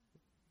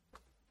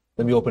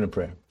Let me open in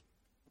prayer.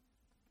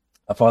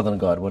 Our Father and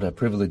God, what a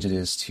privilege it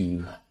is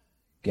to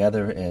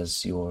gather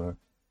as your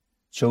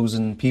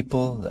chosen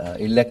people,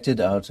 elected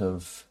out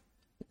of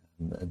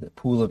the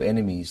pool of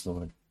enemies,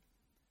 Lord.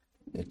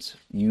 That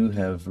you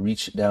have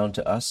reached down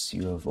to us,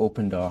 you have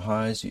opened our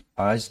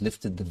eyes,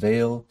 lifted the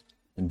veil,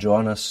 and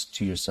drawn us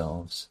to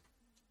yourselves.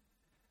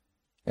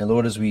 And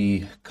Lord, as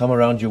we come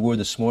around your word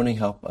this morning,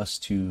 help us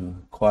to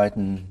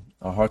quieten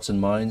our hearts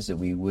and minds, that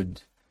we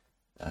would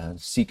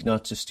seek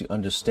not just to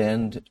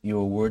understand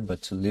your word,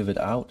 but to live it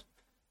out,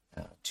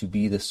 to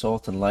be the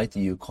salt and light that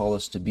you call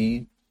us to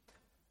be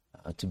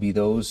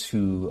those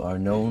who are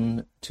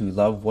known to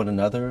love one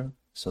another,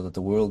 so that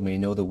the world may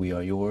know that we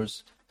are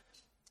yours.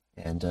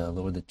 And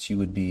Lord, that you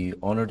would be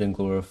honored and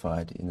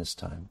glorified in this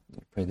time.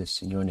 We pray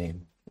this in your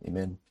name.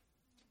 Amen.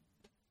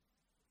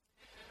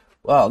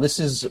 Wow,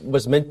 this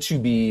was meant to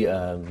be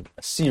a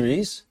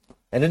series,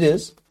 and it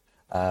is.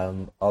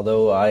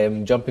 Although I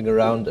am jumping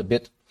around a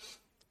bit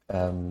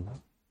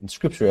in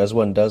Scripture, as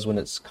one does when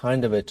it's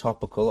kind of a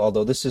topical.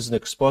 Although this is an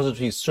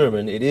expository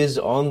sermon, it is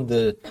on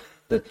the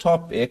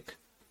topic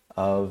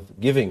of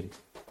giving.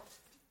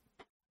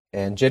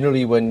 And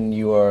generally when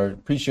you are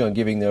preaching on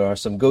giving, there are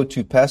some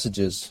go-to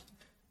passages.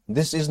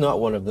 This is not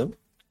one of them,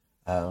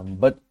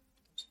 but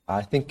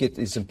I think it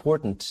is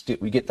important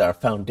we get our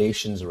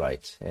foundations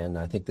right, and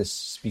I think this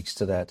speaks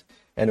to that.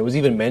 And it was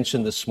even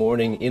mentioned this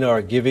morning in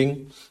our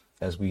giving,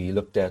 as we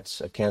looked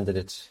at a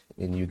candidate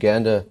in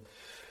Uganda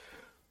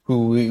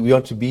who we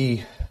ought to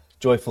be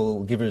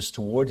joyful givers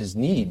toward his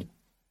need,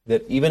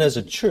 that even as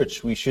a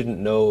church we shouldn't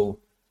know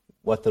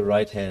what the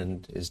right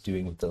hand is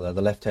doing with the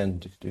left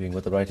hand doing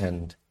what the right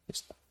hand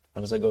is.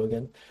 How does that go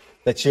again?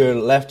 That your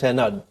left hand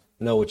not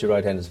know what your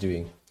right hand is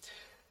doing.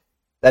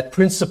 That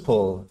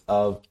principle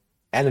of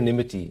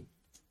anonymity,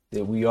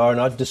 that we are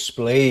not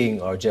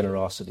displaying our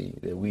generosity,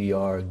 that we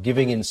are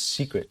giving in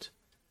secret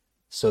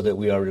so that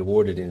we are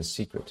rewarded in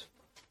secret.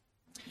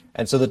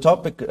 And so the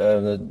topic,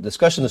 the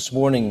discussion this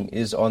morning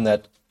is on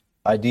that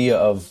idea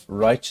of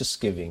righteous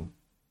giving.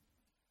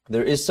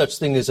 There is such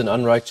thing as an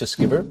unrighteous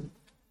giver.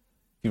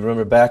 If you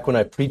remember back when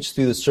I preached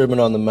through the Sermon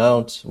on the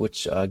Mount,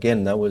 which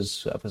again, that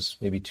was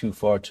maybe too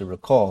far to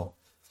recall.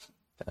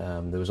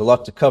 There was a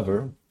lot to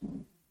cover.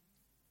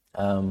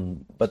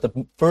 But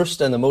the first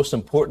and the most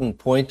important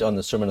point on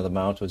the Sermon on the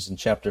Mount was in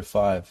chapter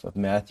 5 of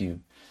Matthew.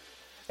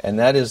 And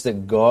that is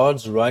that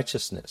God's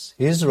righteousness,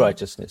 his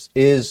righteousness,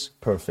 is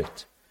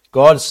perfect.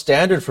 God's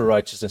standard for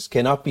righteousness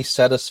cannot be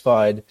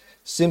satisfied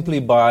simply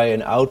by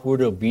an outward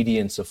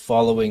obedience of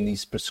following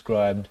these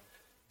prescribed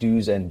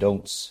do's and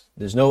don'ts.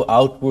 There's no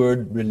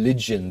outward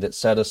religion that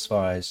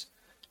satisfies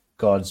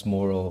God's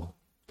moral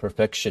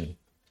perfection.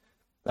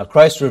 Now,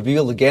 Christ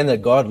revealed again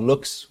that God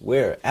looks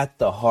where? At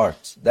the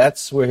heart.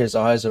 That's where his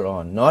eyes are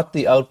on. Not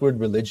the outward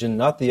religion,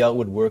 not the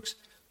outward works,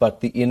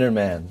 but the inner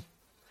man.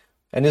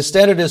 And his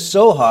standard is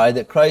so high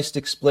that Christ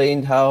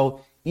explained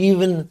how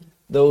even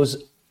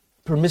those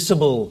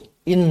permissible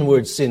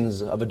inward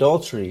sins of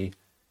adultery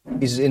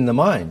is in the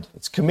mind.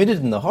 It's committed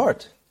in the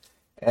heart.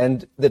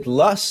 And that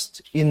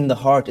lust in the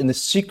heart, in the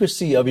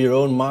secrecy of your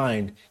own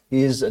mind,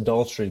 is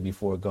adultery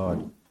before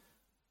God.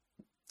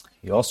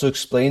 He also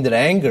explained that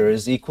anger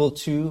is equal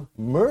to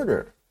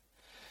murder.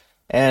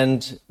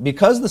 And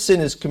because the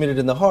sin is committed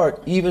in the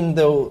heart, even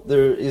though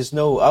there is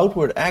no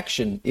outward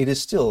action, it is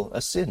still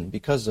a sin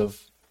because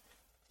of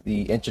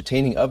the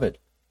entertaining of it.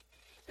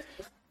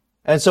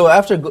 And so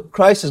after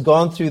Christ has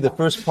gone through the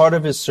first part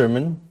of his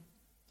sermon,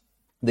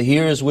 the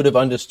hearers would have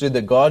understood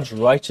that God's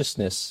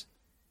righteousness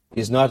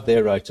is not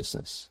their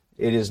righteousness.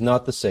 It is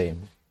not the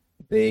same.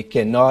 They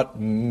cannot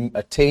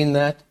attain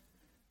that.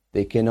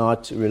 They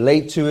cannot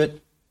relate to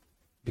it,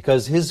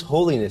 because his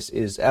holiness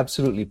is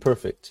absolutely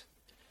perfect.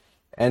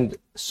 And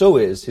so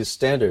is his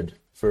standard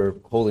for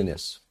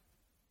holiness.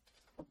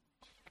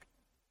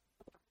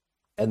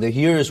 And the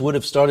hearers would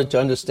have started to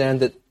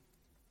understand that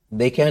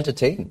they can't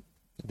attain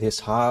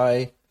this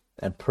high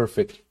and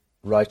perfect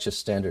righteous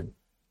standard.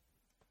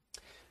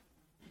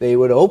 They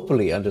would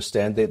hopefully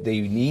understand that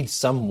they need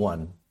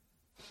someone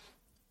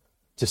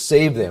to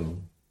save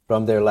them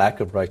from their lack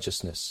of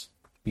righteousness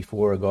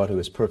before a God who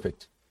is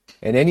perfect.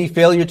 And any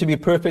failure to be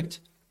perfect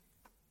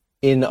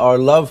in our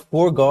love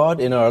for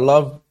God, in our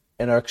love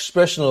and our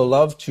expression of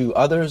love to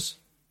others,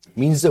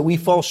 means that we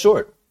fall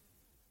short.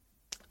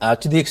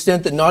 To the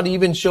extent that not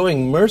even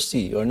showing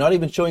mercy, or not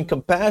even showing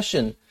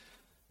compassion,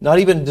 not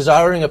even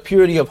desiring a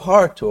purity of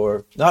heart,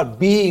 or not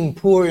being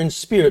poor in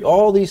spirit,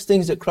 all these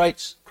things that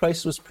Christ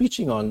was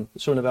preaching on, the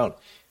Sermon on the Mount,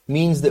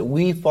 means that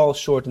we fall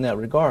short in that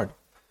regard.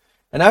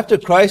 And after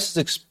Christ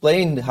has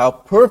explained how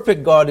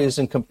perfect God is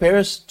in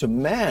comparison to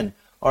man,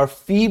 our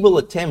feeble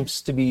attempts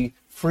to be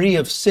free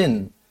of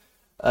sin,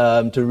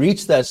 to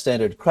reach that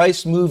standard,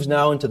 Christ moves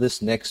now into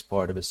this next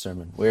part of his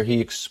sermon, where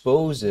he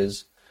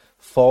exposes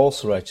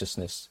false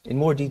righteousness in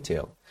more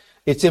detail.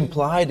 It's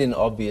implied in,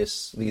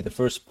 obviously, the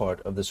first part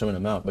of the Sermon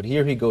on the Mount, but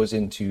here he goes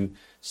into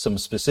some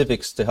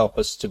specifics to help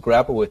us to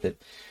grapple with it.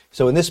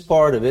 So in this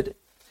part of it,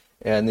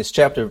 and this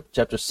chapter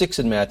 6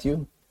 in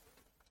Matthew,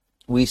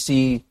 we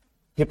see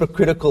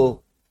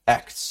hypocritical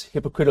acts: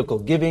 hypocritical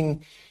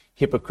giving,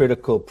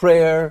 hypocritical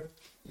prayer,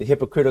 the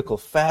hypocritical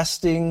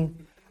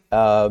fasting,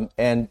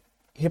 and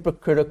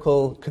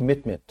hypocritical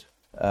commitment,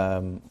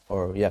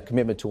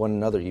 commitment to one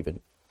another even.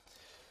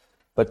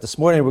 But this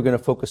morning we're going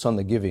to focus on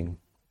the giving.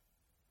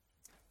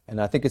 And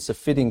I think it's a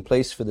fitting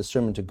place for the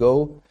sermon to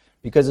go,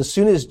 because as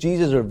soon as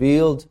Jesus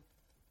revealed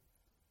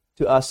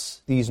to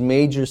us these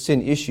major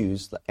sin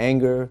issues, the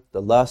anger,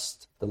 the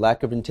lust, the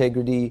lack of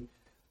integrity,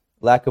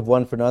 lack of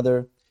one for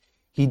another,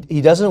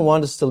 he doesn't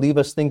want us to leave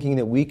us thinking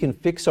that we can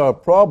fix our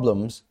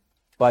problems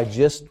by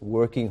just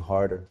working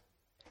harder.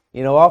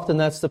 You know, often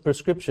that's the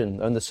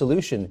prescription and the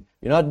solution.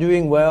 You're not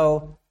doing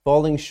well,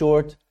 falling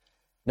short,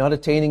 not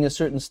attaining a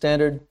certain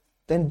standard,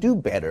 then do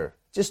better.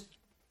 Just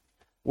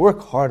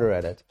work harder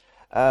at it.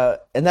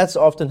 And that's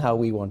often how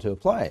we want to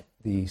apply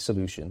the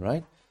solution,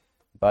 right?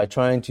 By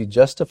trying to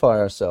justify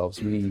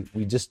ourselves,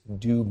 we just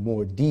do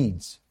more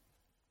deeds.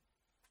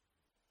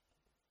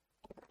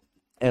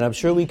 And I'm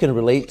sure we can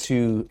relate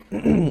to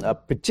a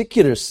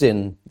particular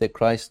sin that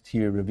Christ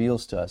here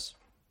reveals to us.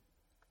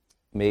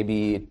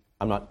 Maybe,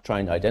 I'm not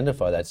trying to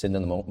identify that sin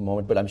in the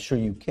moment, but I'm sure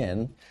you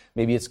can.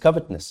 Maybe it's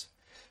covetousness.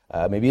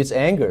 Maybe it's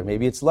anger.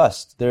 Maybe it's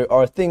lust. There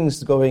are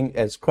things going,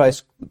 as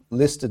Christ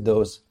listed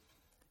those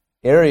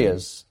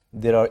areas,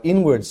 that are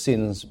inward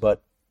sins,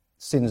 but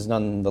sins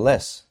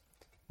nonetheless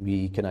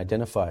we can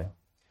identify.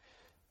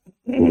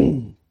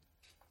 And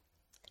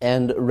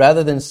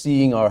rather than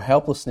seeing our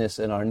helplessness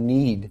and our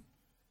need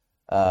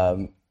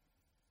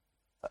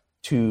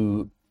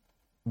to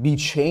be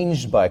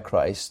changed by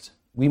Christ,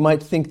 we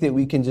might think that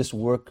we can just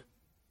work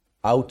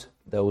out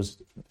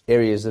those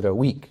areas that are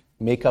weak,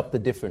 make up the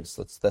difference.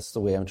 That's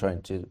the way I'm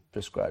trying to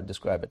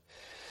describe it.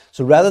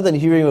 So rather than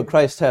hearing what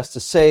Christ has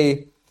to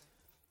say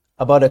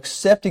about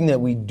accepting that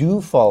we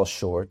do fall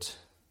short,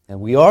 and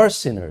we are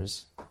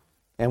sinners,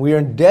 and we are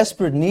in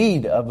desperate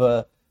need of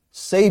a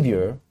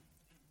Savior,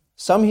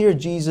 some hear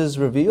Jesus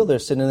reveal their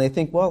sin, and they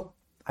think, well,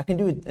 I can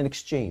do an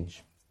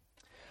exchange.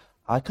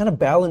 A kind of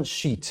balance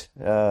sheet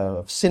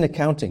of sin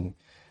accounting.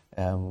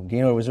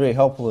 Gaynor was very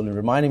helpful in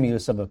reminding me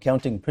of some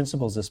accounting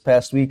principles this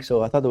past week,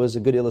 so I thought that was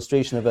a good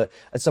illustration of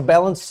it's a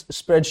balanced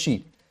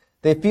spreadsheet.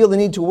 They feel the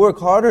need to work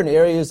harder in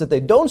areas that they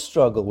don't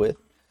struggle with,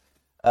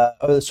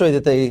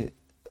 that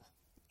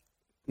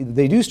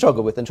they do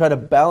struggle with, and try to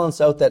balance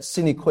out that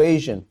sin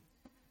equation.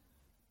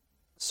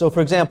 So,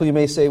 for example, you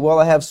may say, well,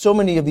 I have so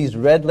many of these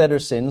red letter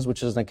sins,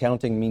 which is in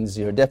accounting means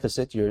you're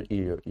deficit,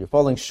 you're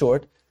falling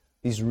short,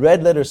 these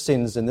red letter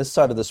sins in this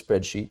side of the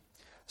spreadsheet.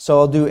 So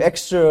I'll do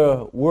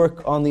extra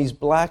work on these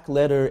black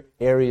letter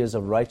areas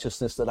of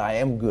righteousness that I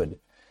am good,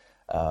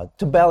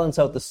 to balance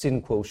out the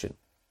sin quotient.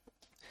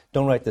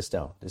 Don't write this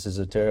down. This is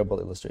a terrible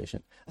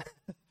illustration.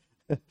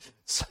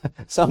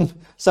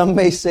 Some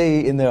may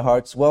say in their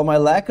hearts, well, my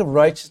lack of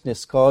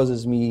righteousness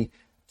causes me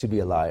to be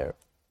a liar.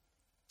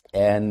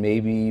 And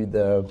maybe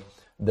the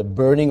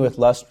burning with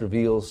lust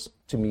reveals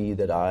to me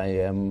that I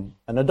am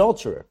an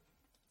adulterer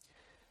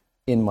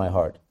in my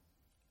heart.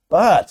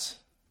 But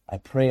I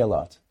pray a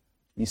lot.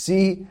 You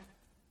see,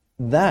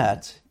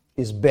 that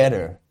is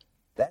better.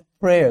 That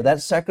prayer,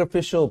 that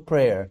sacrificial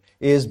prayer,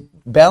 is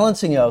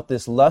balancing out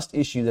this lust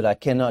issue that I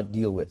cannot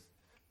deal with.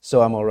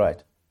 So I'm all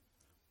right.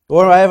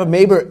 Or I have a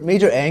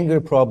major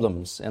anger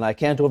problems, and I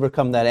can't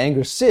overcome that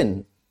anger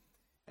sin.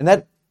 And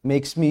that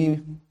makes me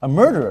a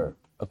murderer,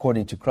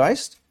 according to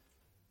Christ.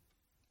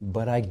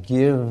 But I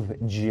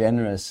give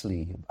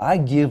generously. I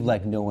give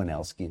like no one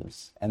else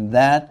gives. And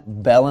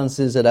that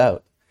balances it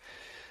out.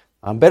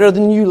 I'm better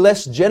than you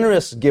less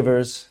generous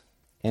givers.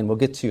 And we'll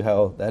get to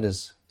how that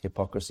is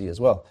hypocrisy as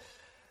well.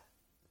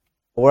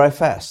 Or I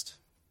fast.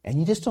 And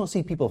you just don't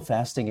see people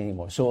fasting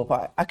anymore. So if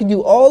I can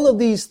do all of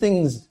these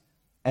things,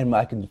 and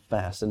I can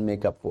fast and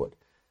make up for it.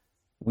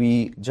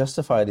 We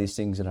justify these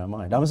things in our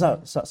mind. I'm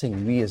not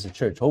saying we as a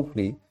church,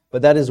 hopefully,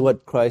 but that is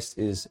what Christ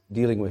is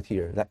dealing with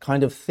here. That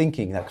kind of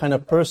thinking, that kind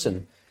of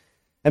person.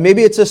 And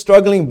maybe it's a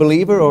struggling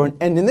believer,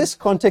 and in this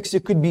context,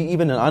 it could be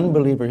even an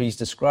unbeliever he's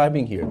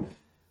describing here.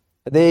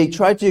 They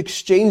try to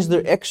exchange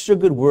their extra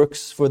good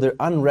works for their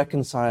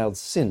unreconciled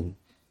sin.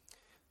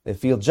 They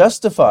feel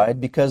justified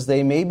because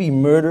they may be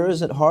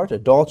murderers at heart,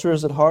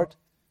 adulterers at heart,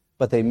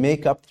 but they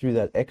make up through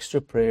that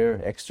extra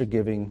prayer, extra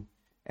giving,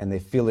 and they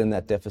fill in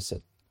that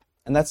deficit.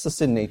 And that's the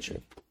sin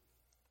nature.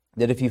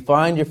 That if you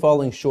find you're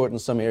falling short in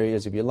some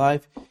areas of your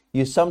life,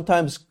 you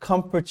sometimes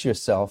comfort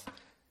yourself,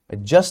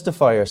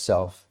 justify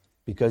yourself,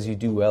 because you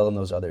do well in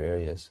those other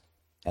areas.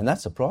 And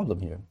that's a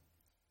problem here.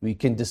 We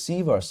can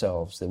deceive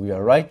ourselves that we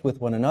are right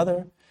with one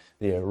another,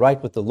 they are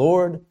right with the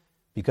Lord,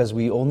 because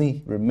we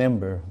only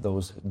remember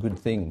those good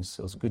things,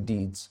 those good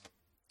deeds.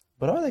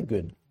 But are they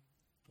good?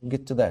 We'll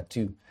get to that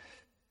too.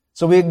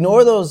 So we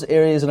ignore those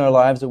areas in our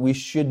lives that we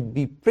should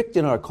be pricked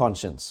in our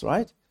conscience,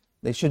 right?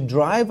 They should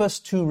drive us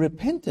to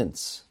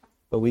repentance.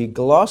 But we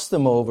gloss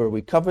them over,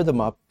 we cover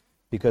them up,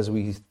 because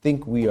we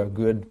think we are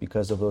good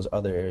because of those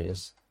other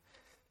areas.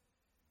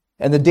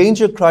 And the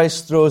danger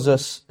Christ shows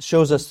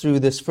us through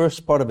this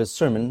first part of his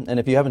sermon, and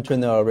if you haven't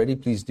turned there already,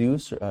 please do.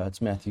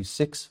 It's Matthew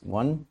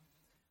 6:1.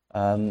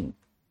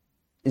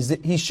 is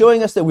that he's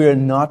showing us that we are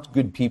not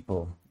good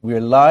people. We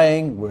are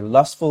lying, we're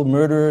lustful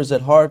murderers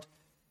at heart,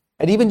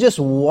 and even just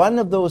one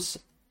of those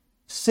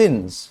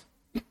sins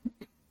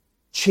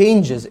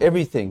changes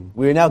everything.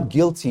 We're now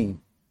guilty.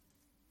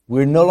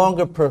 We're no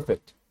longer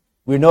perfect.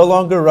 We're no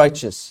longer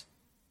righteous.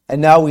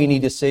 And now we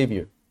need a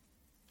Savior.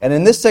 And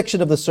in this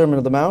section of the Sermon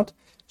on the Mount,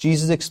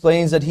 Jesus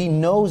explains that he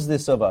knows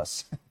this of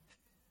us.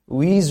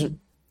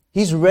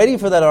 He's ready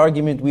for that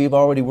argument we've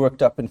already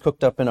worked up and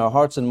cooked up in our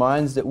hearts and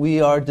minds, that we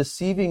are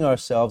deceiving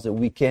ourselves, that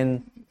we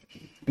can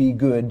be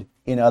good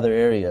in other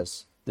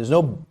areas. There's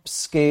no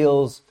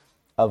scales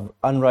of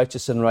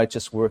unrighteous and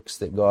righteous works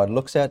that God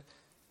looks at.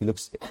 He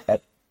looks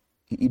at,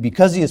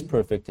 because he is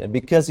perfect and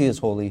because he is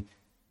holy,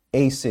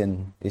 a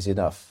sin is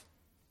enough.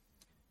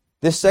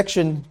 This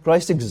section,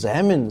 Christ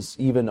examines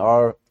even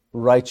our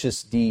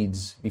righteous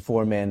deeds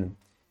before men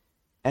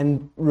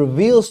and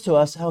reveals to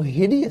us how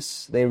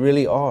hideous they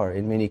really are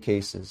in many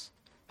cases,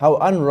 how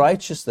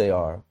unrighteous they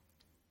are,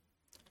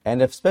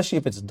 and especially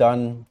if it's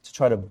done to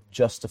try to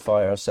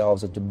justify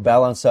ourselves and to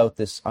balance out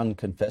this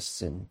unconfessed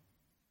sin.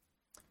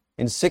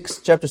 In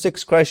chapter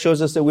 6, Christ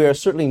shows us that we are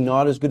certainly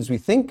not as good as we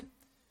think.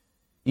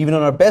 Even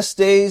on our best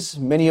days,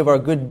 many of our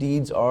good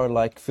deeds are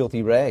like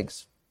filthy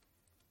rags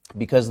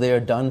because they are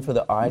done for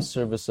the eye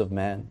service of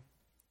man,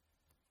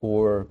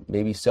 or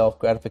maybe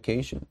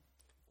self-gratification,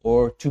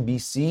 or to be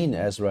seen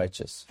as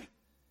righteous.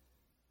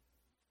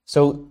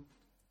 So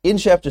in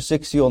chapter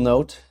 6, you'll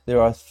note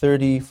there are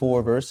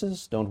 34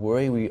 verses. Don't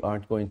worry, we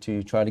aren't going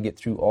to try to get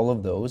through all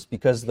of those,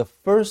 because the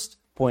first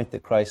point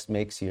that Christ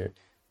makes here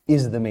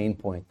is the main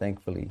point,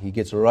 thankfully. He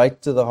gets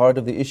right to the heart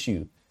of the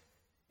issue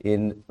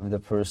in the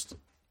first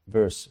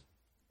verse.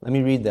 Let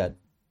me read that.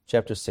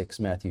 Chapter 6,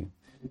 Matthew.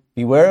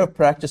 Beware of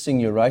practicing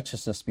your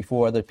righteousness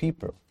before other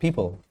people,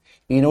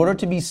 in order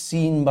to be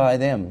seen by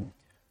them.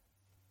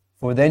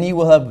 For then you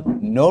will have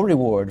no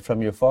reward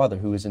from your Father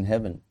who is in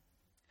heaven.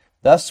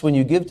 Thus, when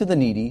you give to the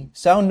needy,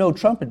 sound no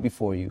trumpet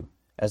before you,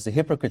 as the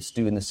hypocrites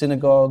do in the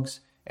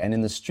synagogues and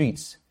in the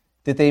streets,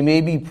 that they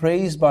may be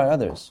praised by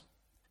others.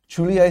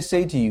 Truly I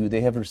say to you,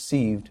 they have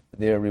received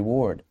their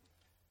reward.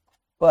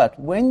 But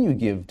when you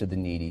give to the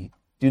needy,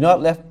 do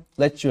not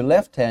let your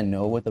left hand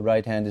know what the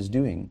right hand is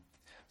doing,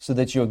 so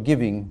that your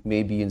giving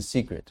may be in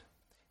secret.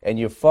 And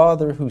your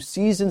Father who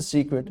sees in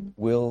secret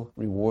will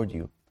reward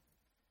you.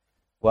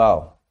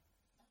 Wow.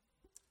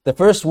 The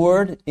first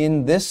word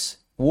in this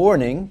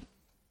warning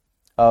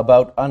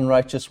about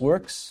unrighteous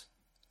works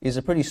is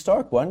a pretty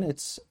stark one.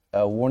 It's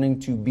a warning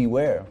to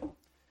beware.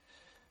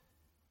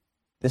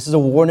 This is a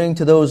warning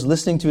to those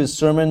listening to his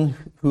sermon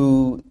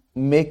who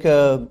may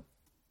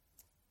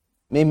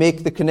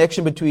make the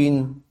connection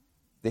between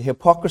the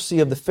hypocrisy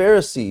of the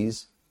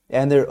Pharisees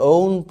and their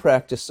own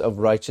practice of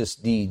righteous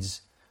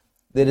deeds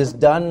that is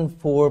done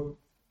for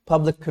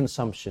public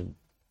consumption,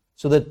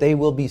 so that they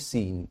will be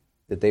seen,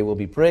 that they will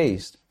be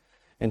praised.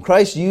 And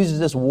Christ uses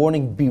this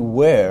warning,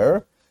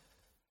 beware,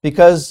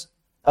 because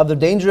of the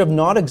danger of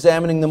not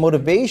examining the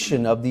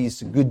motivation of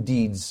these good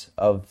deeds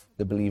of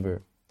the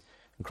believer.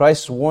 And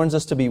Christ warns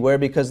us to beware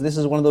because this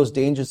is one of those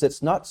dangers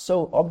that's not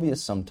so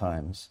obvious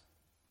sometimes.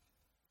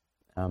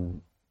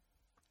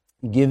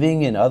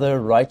 Giving and other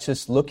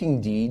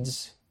righteous-looking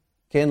deeds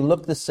can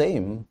look the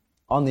same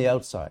on the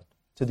outside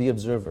to the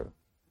observer.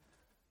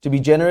 To be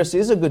generous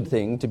is a good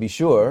thing, to be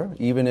sure,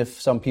 even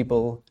if some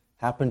people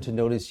happen to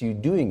notice you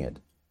doing it.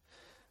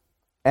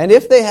 And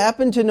if they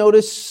happen to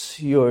notice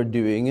you're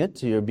doing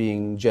it, you're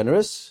being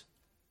generous,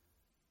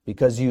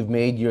 because you've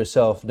made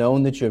yourself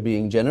known that you're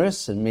being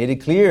generous and made it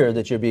clear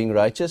that you're being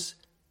righteous,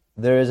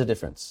 there is a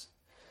difference.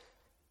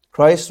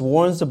 Christ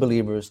warns the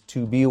believers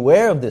to be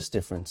aware of this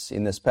difference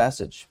in this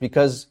passage,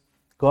 because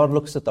God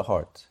looks at the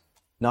heart,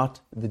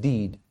 not the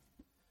deed.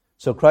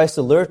 So Christ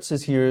alerts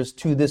his hearers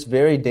to this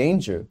very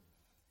danger.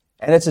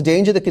 And it's a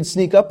danger that can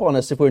sneak up on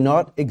us if we're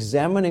not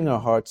examining our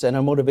hearts and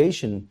our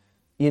motivation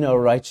in our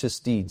righteous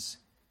deeds.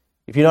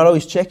 If you're not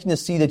always checking to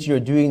see that you're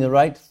doing the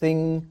right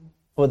thing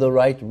for the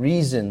right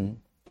reason,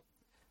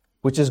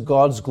 which is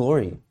God's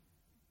glory,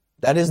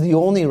 that is the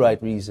only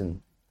right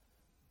reason,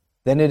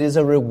 then it is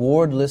a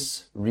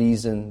rewardless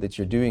reason that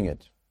you're doing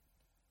it.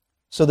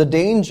 So the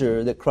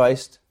danger that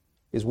Christ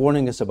is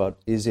warning us about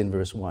is in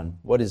verse 1.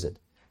 What is it?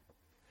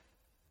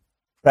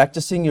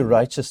 Practicing your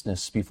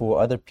righteousness before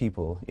other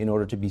people in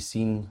order to be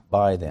seen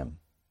by them.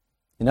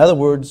 In other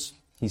words,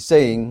 he's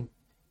saying,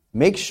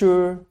 make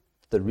sure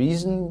the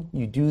reason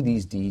you do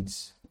these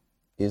deeds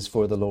is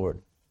for the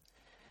Lord.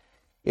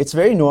 It's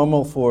very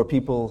normal for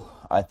people,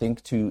 I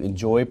think, to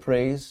enjoy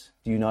praise.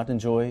 Do you not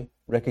enjoy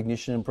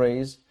recognition and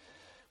praise?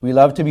 We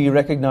love to be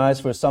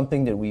recognized for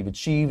something that we've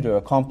achieved or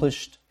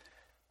accomplished,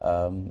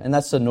 and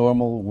that's a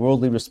normal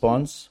worldly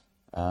response.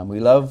 We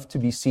love to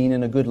be seen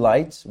in a good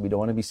light. We don't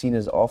want to be seen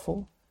as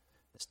awful,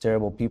 as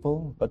terrible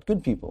people, but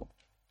good people.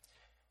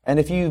 And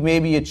if you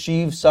maybe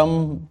achieve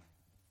some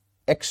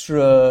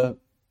extra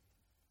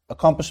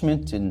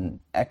accomplishment in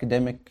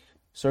academic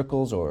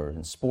circles or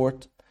in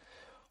sport,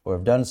 or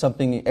have done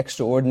something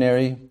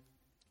extraordinary,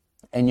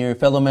 and your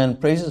fellow man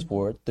praises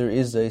for it, there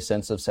is a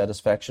sense of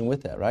satisfaction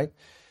with that, right?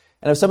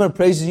 And if someone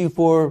praises you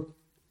for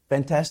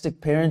fantastic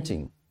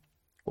parenting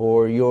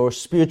or your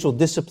spiritual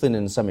discipline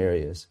in some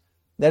areas,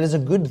 that is a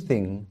good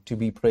thing to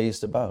be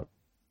praised about.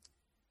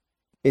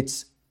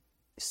 It's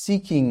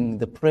seeking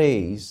the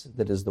praise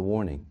that is the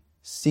warning,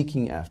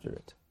 seeking after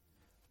it.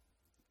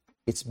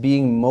 It's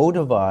being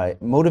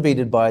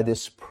motivated by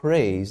this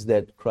praise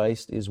that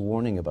Christ is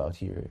warning about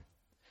here.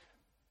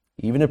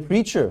 Even a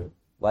preacher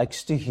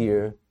likes to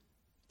hear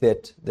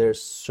that their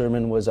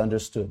sermon was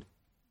understood.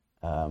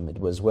 It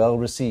was well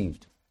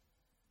received.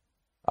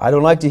 I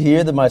don't like to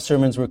hear that my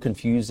sermons were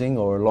confusing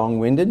or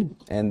long-winded,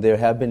 and there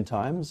have been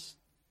times.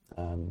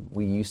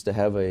 We used to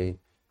have a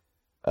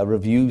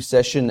review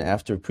session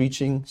after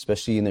preaching,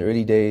 especially in the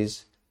early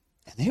days,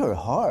 and they were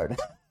hard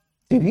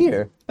to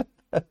hear,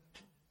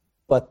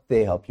 but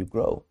they help you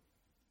grow.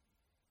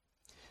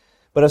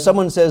 But if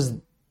someone says,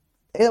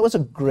 hey, that was a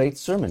great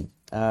sermon,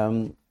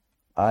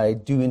 I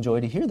do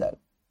enjoy to hear that.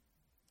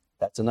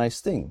 That's a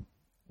nice thing,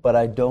 but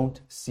I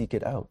don't seek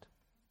it out.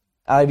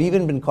 I've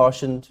even been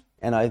cautioned,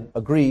 and I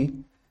agree,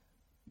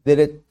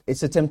 that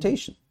it's a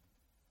temptation.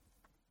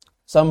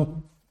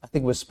 I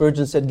think it was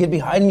Spurgeon said, "Get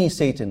behind me,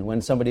 Satan,"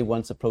 when somebody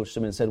once approached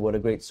him and said, "What a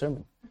great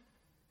sermon."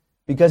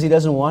 Because he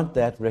doesn't want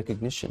that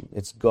recognition.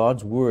 It's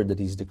God's word that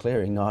he's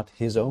declaring, not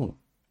his own.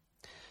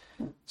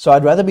 So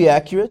I'd rather be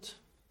accurate,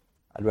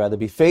 I'd rather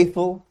be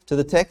faithful to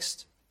the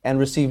text and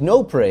receive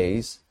no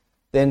praise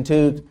than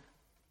to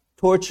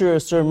torture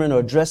a sermon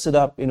or dress it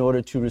up in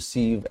order to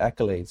receive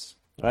accolades,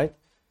 right?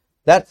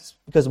 That's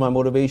because my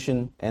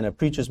motivation, and a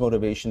preacher's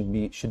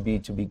motivation should be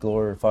to be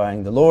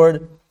glorifying the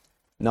Lord,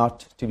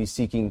 not to be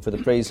seeking for the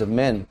praise of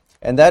men.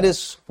 And that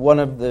is one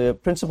of the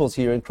principles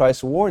here in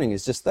Christ's warning,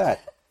 is just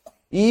that.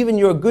 Even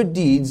your good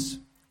deeds,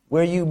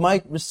 where you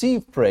might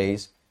receive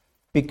praise,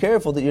 be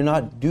careful that you're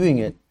not doing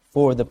it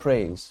for the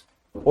praise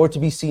or to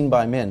be seen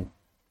by men.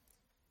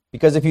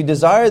 Because if you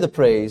desire the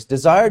praise,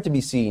 desire to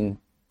be seen,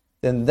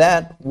 then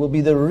that will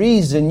be the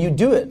reason you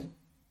do it,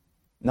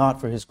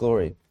 not for his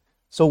glory.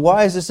 So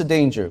why is this a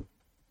danger?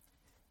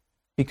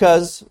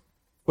 Because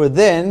for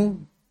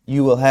then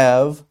you will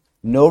have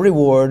no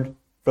reward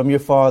from your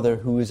Father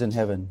who is in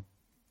heaven.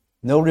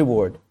 No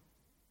reward.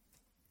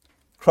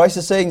 Christ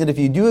is saying that if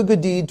you do a good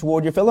deed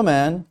toward your fellow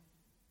man,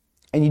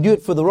 and you do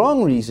it for the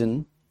wrong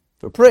reason,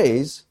 for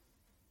praise,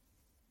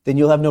 then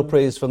you'll have no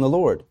praise from the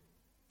Lord.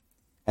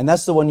 And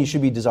that's the one you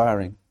should be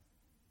desiring.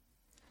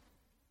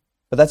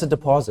 But that's a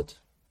deposit.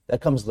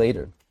 That comes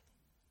later.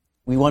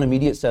 We want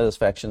immediate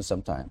satisfaction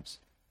sometimes.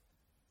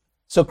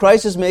 So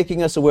Christ is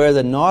making us aware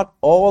that not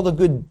all the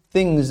good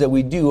things that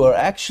we do are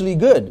actually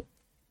good,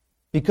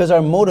 because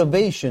our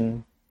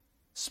motivation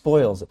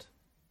spoils it,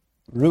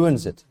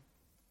 ruins it.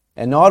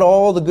 And not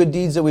all the good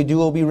deeds that we do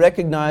will be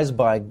recognized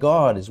by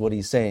God, is what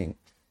he's saying.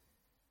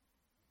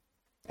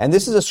 And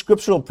this is a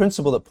scriptural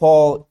principle that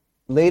Paul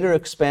later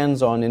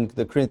expands on in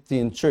the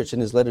Corinthian church in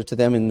his letter to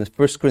them in the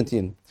 1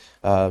 Corinthians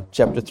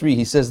chapter 3.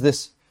 He says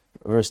this,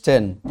 verse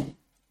 10,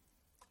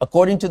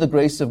 "According to the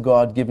grace of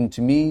God given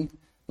to me,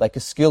 like a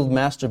skilled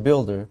master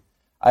builder,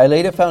 I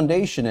laid a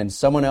foundation and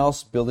someone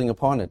else building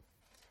upon it.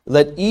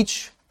 Let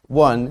each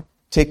one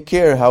take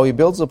care how he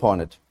builds upon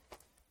it.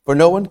 For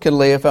no one can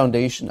lay a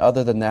foundation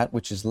other than that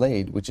which is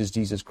laid, which is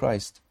Jesus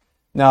Christ.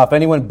 Now, if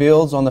anyone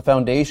builds on the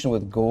foundation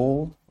with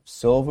gold,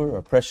 silver,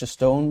 or precious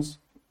stones,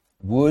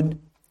 wood,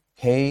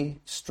 hay,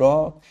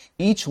 straw,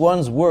 each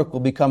one's work will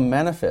become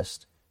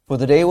manifest, for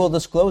the day will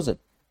disclose it,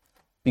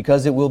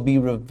 because it will be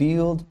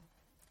revealed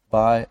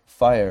by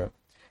fire,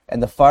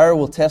 and the fire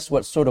will test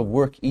what sort of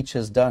work each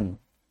has done.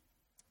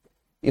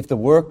 If the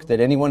work that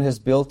anyone has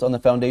built on the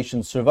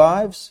foundation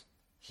survives,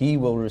 he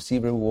will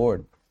receive a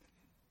reward.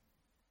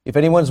 If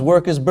anyone's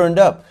work is burned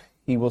up,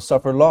 he will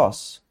suffer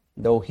loss,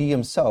 though he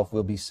himself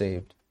will be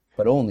saved,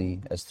 but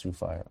only as through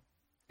fire."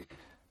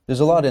 There's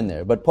a lot in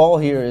there, but Paul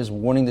here is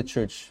warning the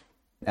church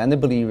and the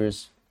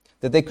believers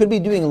that they could be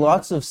doing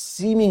lots of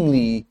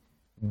seemingly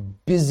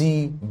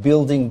busy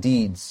building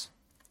deeds,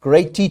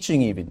 great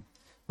teaching even.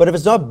 But if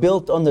it's not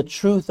built on the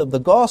truth of the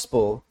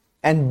gospel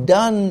and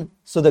done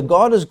so that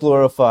God is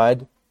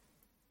glorified,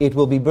 it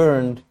will be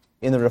burned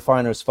in the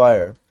refiner's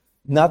fire.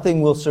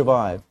 Nothing will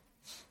survive.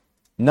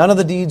 None of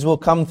the deeds will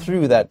come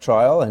through that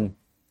trial, and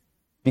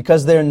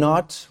because they're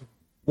not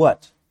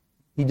what?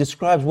 He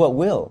describes what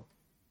will.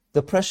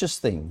 The precious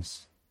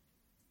things,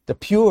 the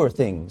pure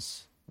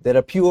things that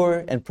are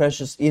pure and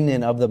precious in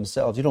and of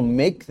themselves. You don't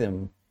make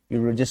them,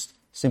 you're just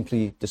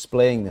simply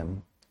displaying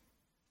them.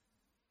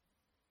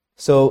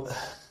 So,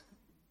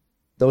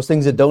 those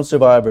things that don't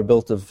survive are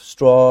built of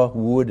straw,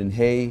 wood, and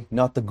hay,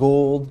 not the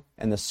gold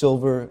and the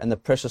silver and the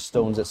precious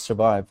stones that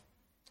survive.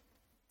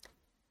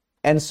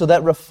 And so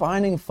that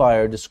refining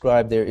fire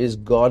described there is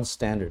God's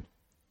standard,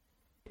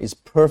 is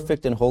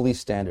perfect and holy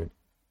standard.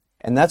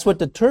 And that's what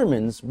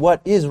determines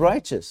what is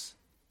righteous.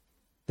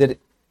 That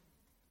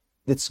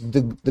it's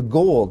the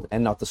gold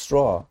and not the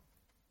straw.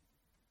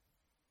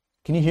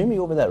 Can you hear me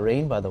over that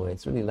rain, by the way?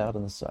 It's really loud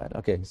on the side.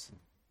 Okay.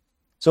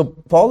 So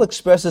Paul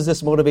expresses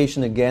this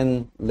motivation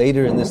again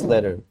later in this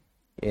letter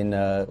in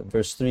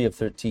verse 3 of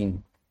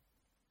 13.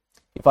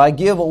 If I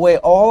give away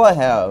all I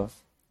have,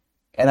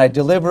 and I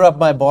deliver up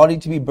my body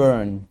to be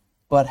burned,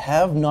 but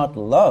have not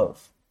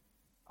love,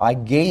 I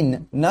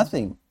gain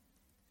nothing.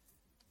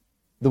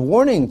 The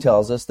warning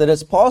tells us that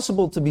it's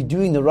possible to be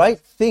doing the right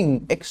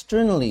thing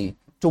externally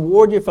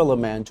toward your fellow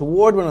man,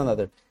 toward one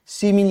another,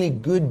 seemingly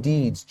good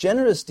deeds,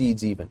 generous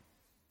deeds even,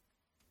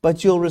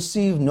 but you'll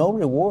receive no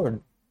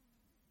reward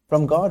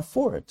from God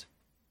for it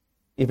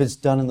if it's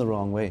done in the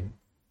wrong way.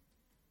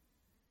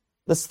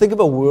 Let's think of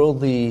a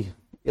worldly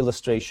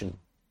illustration.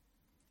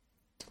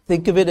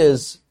 Think of it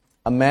as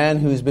a man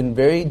who's been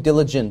very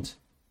diligent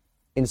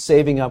in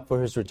saving up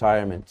for his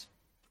retirement.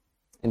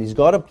 And he's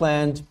got a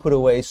plan to put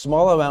away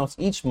small amounts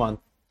each month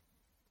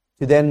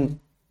to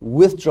then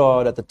withdraw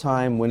it at the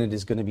time when it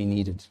is going to be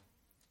needed.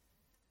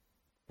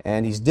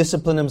 And he's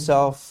disciplined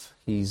himself.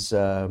 He's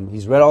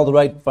read all the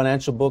right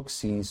financial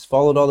books. He's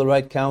followed all the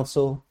right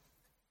counsel.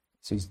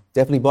 So he's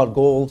definitely bought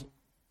gold.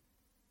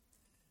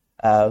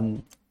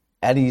 And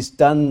he's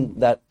done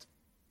that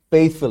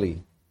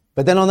faithfully.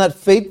 But then on that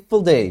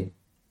fateful day,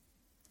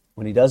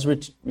 when he does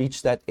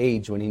reach that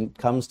age, when he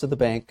comes to the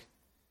bank,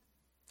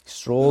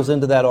 strolls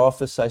into that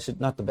office,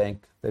 not the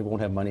bank, they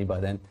won't have money by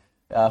then,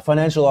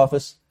 financial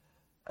office,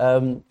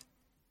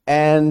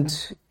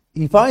 and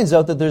he finds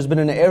out that there's been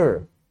an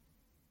error.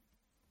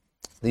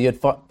 The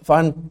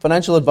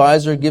financial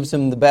advisor gives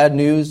him the bad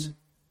news.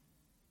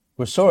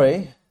 We're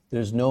sorry,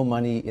 there's no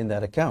money in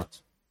that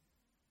account.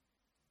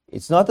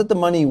 It's not that the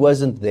money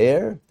wasn't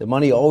there. The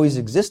money always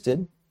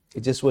existed.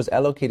 It just was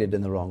allocated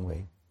in the wrong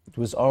way. It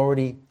was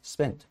already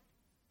spent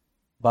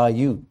by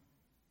you.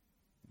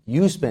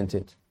 You spent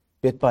it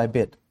bit by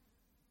bit.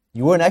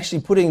 You weren't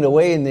actually putting it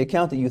away in the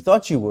account that you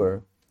thought you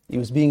were. It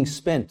was being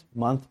spent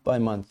month by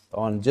month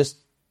on just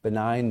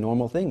benign,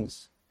 normal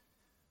things.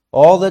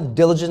 All the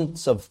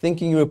diligence of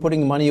thinking you were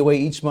putting money away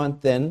each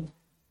month then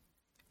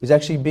is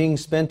actually being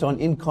spent on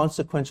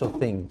inconsequential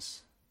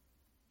things.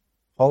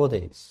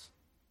 Holidays,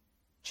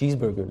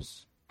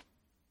 cheeseburgers,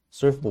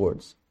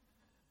 surfboards.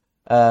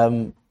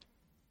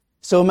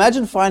 So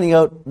imagine finding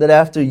out that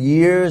after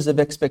years of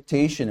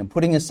expectation and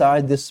putting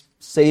aside this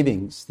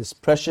savings, this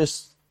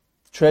precious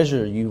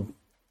treasure you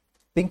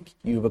think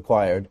you've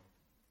acquired,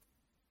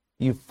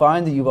 you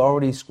find that you've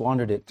already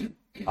squandered it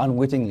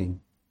unwittingly.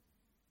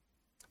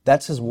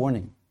 That's his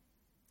warning.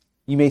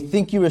 You may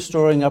think you are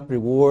storing up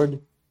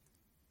reward,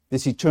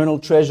 this eternal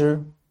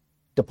treasure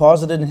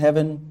deposited in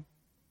heaven,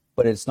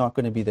 but it's not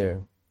going to be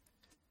there.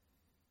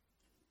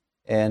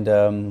 And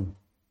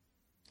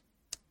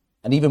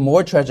an even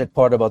more tragic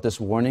part about this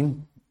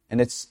warning, and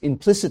it's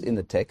implicit in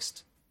the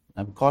text,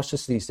 I'm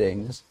cautiously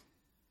saying this,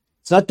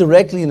 it's not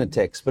directly in the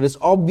text, but it's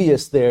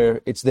obvious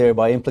there, it's there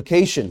by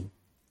implication,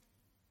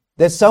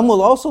 that some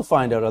will also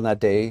find out on that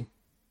day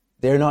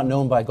they're not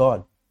known by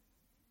God,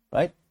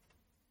 right?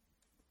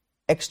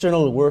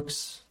 External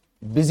works,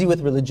 busy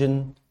with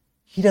religion,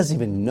 he doesn't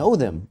even know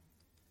them.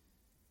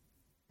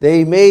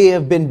 They may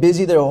have been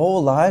busy their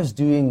whole lives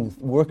doing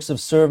works of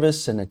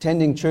service and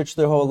attending church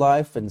their whole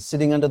life and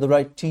sitting under the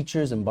right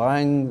teachers and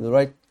buying the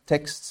right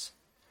texts.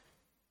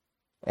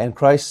 And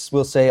Christ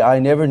will say, I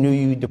never knew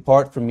you,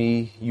 depart from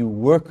me, you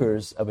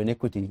workers of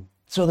iniquity.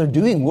 So they're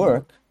doing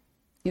work.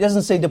 He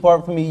doesn't say,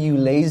 depart from me, you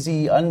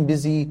lazy,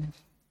 unbusy,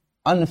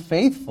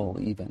 unfaithful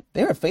even.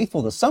 They were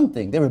faithful to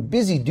something. They were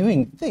busy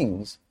doing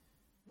things.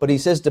 But he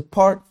says,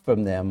 depart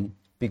from them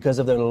because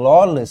of their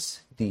lawless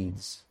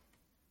deeds,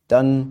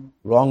 done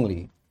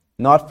wrongly,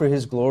 not for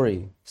his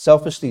glory,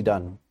 selfishly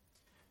done.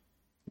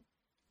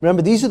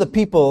 Remember, these are the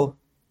people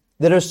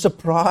that are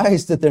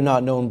surprised that they're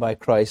not known by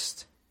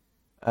Christ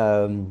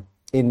in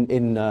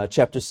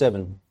chapter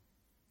 7.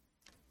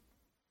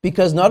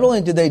 Because not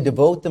only do they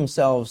devote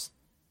themselves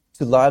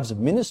to lives of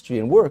ministry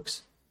and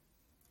works,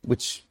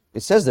 which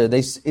it says there,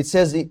 it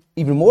says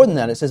even more than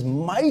that, it says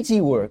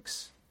mighty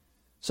works.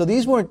 So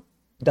these weren't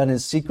done in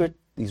secret,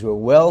 these were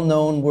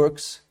well-known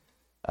works,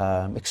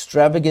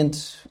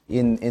 extravagant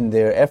in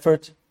their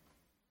effort.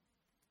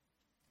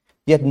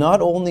 Yet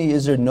not only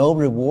is there no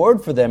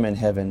reward for them in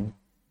heaven,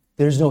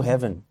 there's no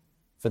heaven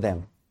for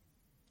them.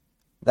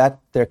 That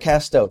they're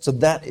cast out. So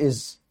that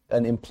is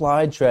an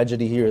implied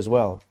tragedy here as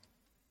well.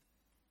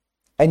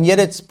 And yet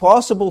it's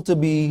possible to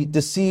be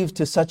deceived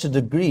to such a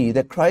degree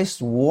that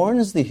Christ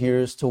warns the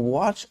hearers to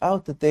watch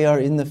out that they are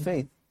in the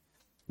faith.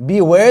 Be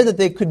aware that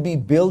they could be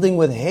building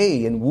with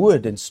hay and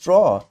wood and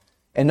straw,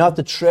 and not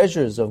the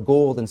treasures of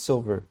gold and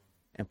silver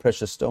and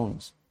precious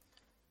stones.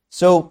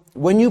 So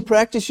when you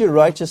practice your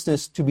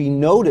righteousness to be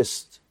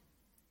noticed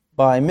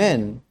by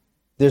men,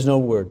 there's no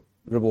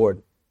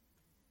reward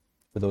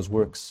for those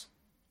works.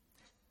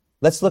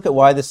 Let's look at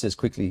why this is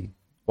quickly.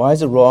 Why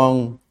is it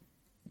wrong?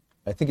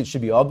 I think it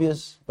should be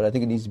obvious, but I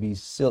think it needs to be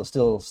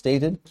still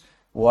stated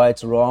why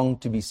it's wrong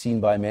to be seen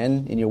by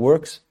men in your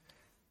works.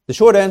 The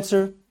short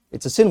answer,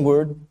 it's a sin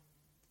word,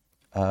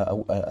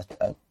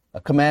 a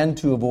command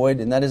to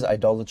avoid, and that is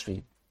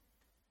idolatry.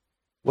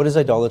 What is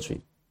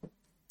idolatry?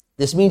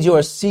 This means you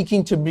are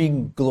seeking to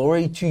bring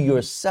glory to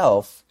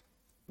yourself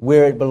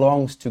where it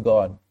belongs to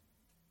God.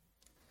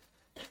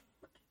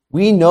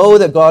 We know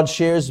that God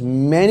shares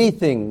many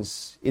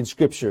things in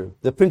Scripture.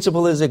 The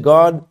principle is that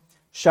God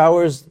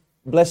showers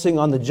blessing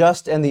on the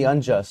just and the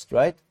unjust,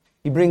 right?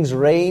 He brings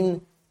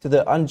rain to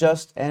the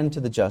unjust and to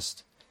the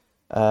just,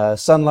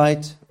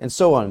 sunlight, and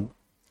so on.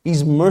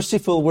 He's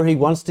merciful where he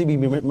wants to be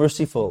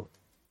merciful,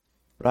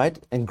 right?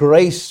 And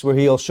grace where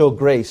he'll show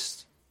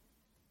grace.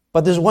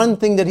 But there's one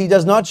thing that he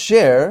does not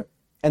share,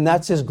 and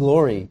that's his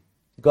glory.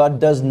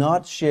 God does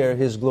not share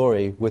his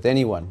glory with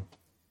anyone.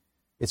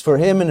 It's for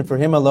him and for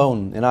him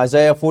alone. In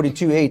Isaiah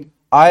 42:8,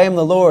 I am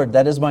the Lord,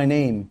 that is my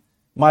name.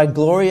 My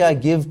glory I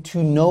give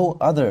to no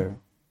other,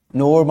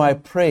 nor my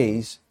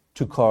praise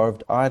to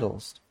carved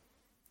idols.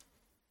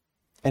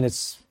 And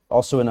it's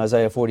also in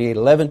Isaiah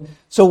 48:11.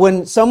 So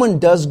when someone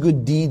does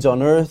good deeds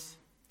on earth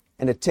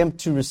and attempt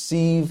to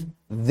receive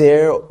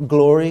their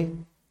glory,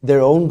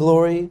 their own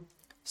glory,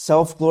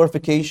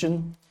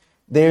 self-glorification,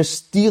 they're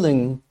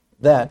stealing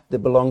that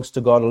belongs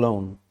to God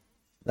alone.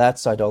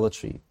 That's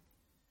idolatry.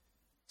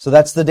 So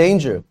that's the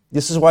danger.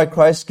 This is why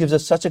Christ gives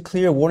us such a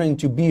clear warning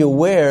to be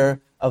aware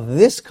of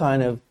this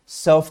kind of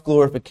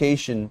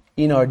self-glorification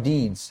in our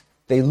deeds.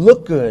 They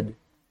look good,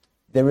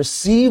 they're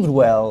received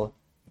well,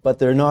 but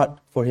they're not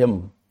for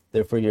him.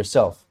 They're for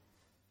yourself.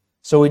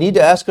 So we need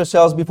to ask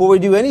ourselves before we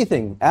do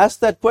anything, ask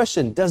that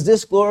question, does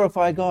this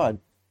glorify God?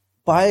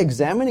 By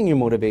examining your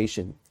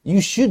motivation. You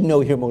should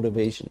know your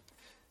motivation.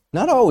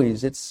 Not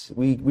always.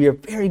 We are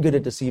very good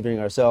at deceiving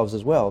ourselves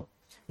as well.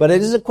 But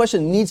it is a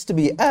question that needs to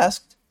be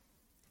asked,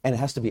 and it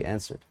has to be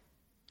answered.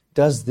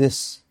 Does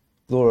this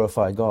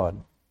glorify God?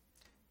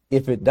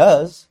 If it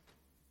does,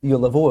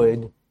 you'll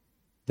avoid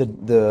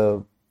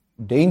the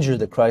danger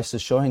that Christ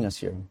is showing us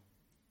here,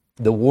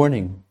 the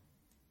warning.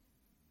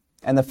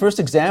 And the first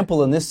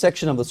example in this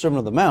section of the Sermon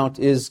on the Mount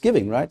is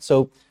giving, right?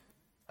 So,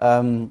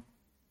 I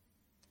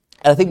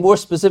think more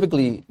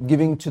specifically,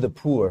 giving to the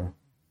poor.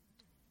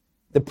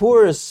 The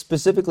poor is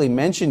specifically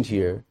mentioned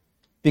here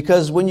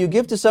because when you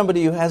give to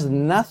somebody who has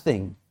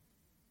nothing,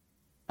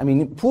 I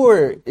mean,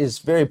 poor is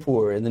very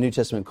poor in the New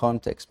Testament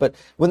context, but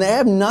when they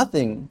have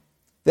nothing,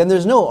 then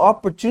there's no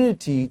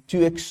opportunity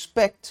to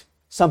expect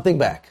something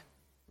back,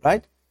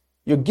 right?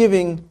 You're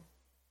giving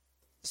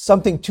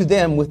something to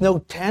them with no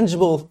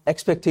tangible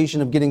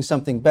expectation of getting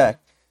something back.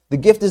 The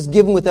gift is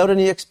given without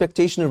any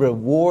expectation of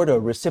reward or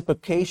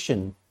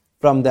reciprocation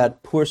from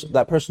that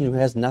person who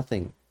has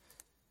nothing.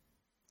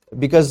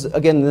 Because,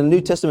 again, in the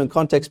New Testament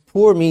context,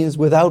 poor means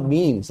without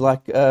means,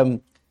 like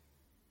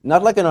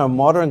not like in our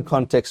modern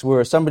context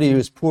where somebody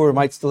who's poor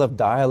might still have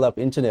dial-up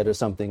internet or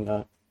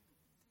something,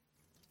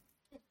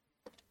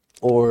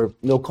 or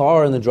no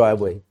car in the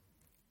driveway.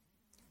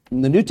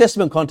 In the New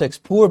Testament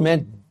context, poor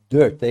meant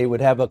dirt. They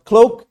would have a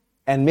cloak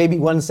and maybe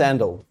one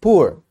sandal.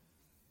 Poor.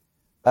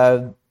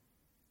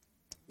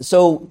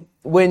 So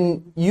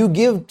when you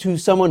give to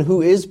someone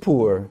who is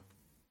poor,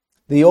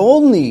 the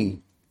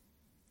only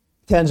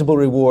tangible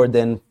reward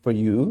then for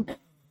you,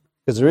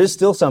 because there is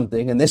still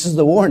something, and this is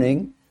the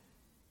warning,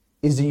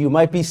 is that you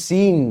might be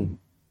seen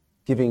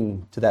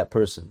giving to that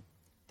person,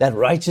 that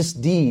righteous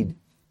deed,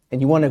 and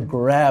you want to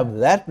grab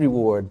that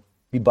reward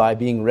by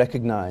being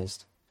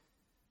recognized.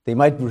 They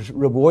might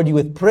reward you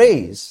with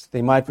praise.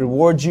 They might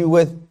reward you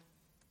with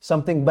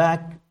something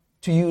back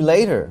to you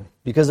later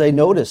because they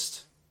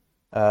noticed.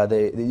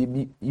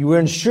 You were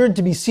ensured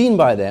to be seen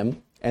by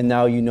them, and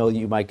now you know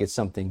you might get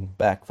something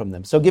back from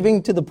them. So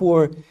giving to the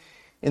poor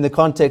in the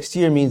context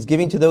here means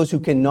giving to those who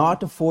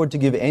cannot afford to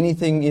give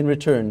anything in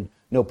return.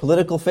 No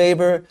political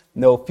favor,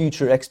 no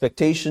future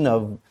expectation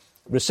of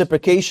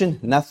reciprocation,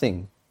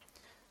 nothing.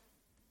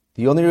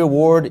 The only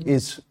reward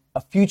is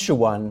a future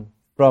one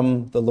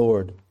from the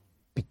Lord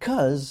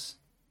because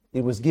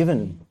it was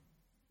given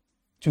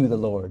to the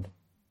Lord,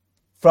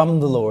 from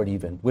the Lord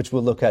even, which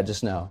we'll look at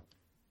just now.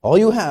 All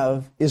you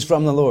have is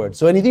from the Lord.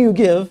 So anything you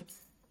give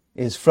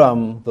is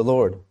from the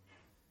Lord.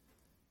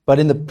 But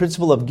in the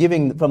principle of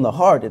giving from the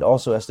heart, it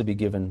also has to be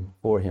given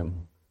for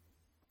him.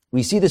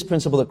 We see this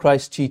principle that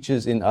Christ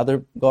teaches in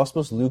other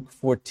Gospels, Luke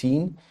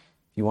 14. If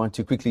you want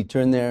to quickly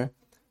turn there.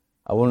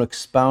 I won't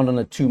expound on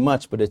it too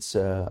much, but it's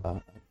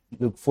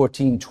Luke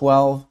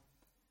 14:12.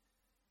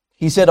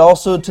 He said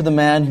also to the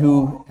man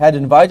who had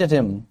invited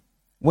him,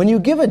 when you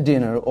give a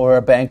dinner or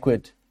a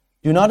banquet,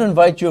 do not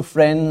invite your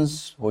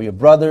friends or your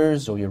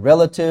brothers or your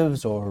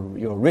relatives or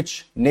your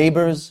rich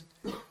neighbors,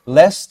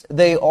 lest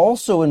they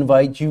also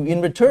invite you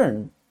in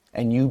return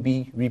and you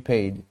be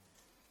repaid.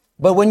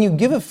 But when you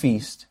give a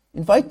feast,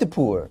 invite the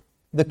poor,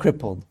 the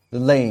crippled, the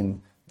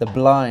lame, the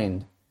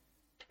blind,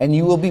 and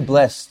you will be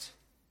blessed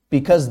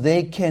because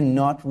they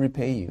cannot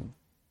repay you.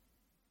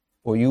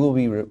 For you will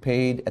be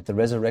repaid at the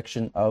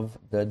resurrection of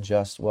the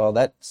just. Well,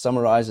 that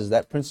summarizes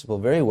that principle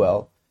very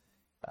well.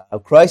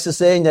 Christ is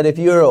saying that if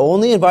you're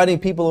only inviting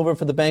people over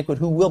for the banquet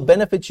who will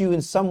benefit you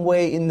in some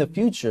way in the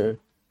future,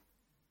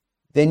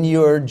 then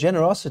your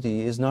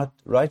generosity is not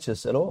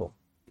righteous at all.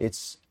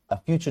 It's a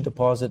future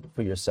deposit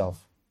for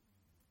yourself.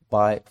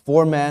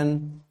 For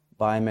man,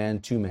 by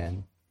man, to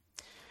man.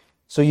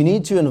 So you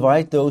need to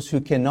invite those who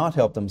cannot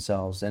help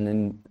themselves and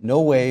in no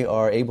way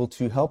are able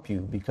to help you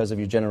because of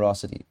your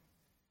generosity.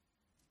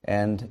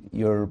 and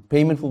your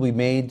payment will be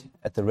made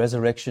at the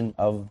resurrection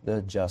of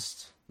the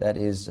just. That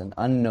is an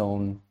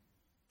unknown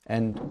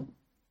and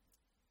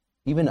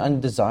even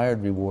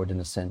undesired reward in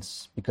a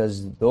sense,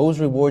 because those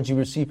rewards you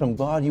receive from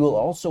God, you will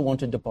also want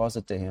to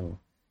deposit to Him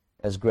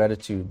as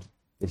gratitude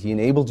that He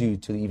enabled you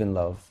to even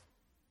love.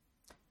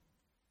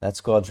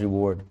 That's God's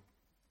reward.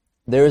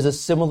 There is a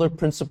similar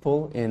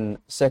principle in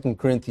 2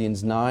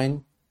 Corinthians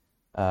 9,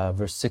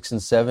 verse 6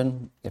 and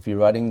 7, if you're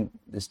writing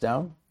this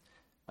down.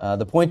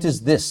 The point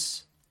is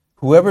this: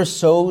 whoever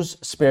sows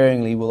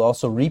sparingly will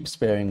also reap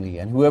sparingly,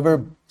 and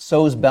whoever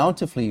sows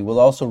bountifully will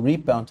also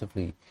reap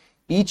bountifully.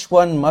 Each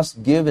one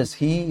must give as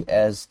he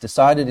has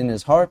decided in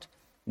his heart,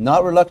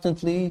 not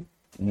reluctantly,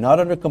 not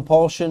under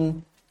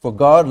compulsion, for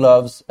God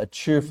loves a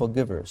cheerful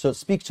giver. So it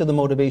speaks to the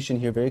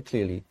motivation here very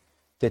clearly,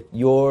 that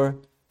you're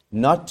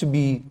not to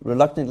be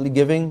reluctantly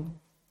giving,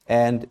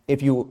 and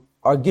if you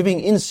are giving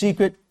in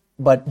secret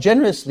but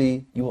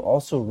generously, you will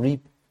also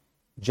reap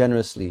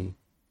generously,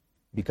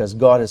 because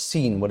God has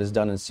seen what is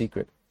done in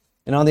secret.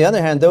 And on the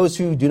other hand, those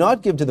who do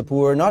not give to the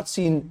poor are not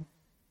seen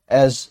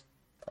as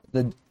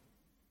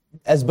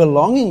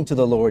belonging to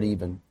the Lord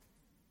even,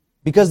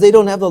 because they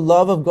don't have the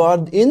love of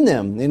God in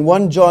them. In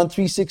 1 John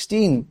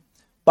 3:16,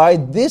 by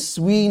this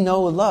we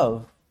know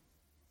love.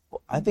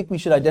 I think we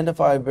should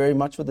identify very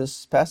much with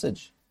this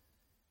passage,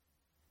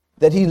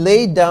 that He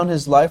laid down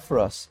His life for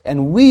us,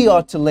 and we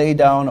ought to lay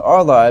down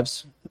our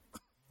lives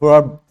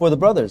for the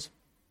brothers.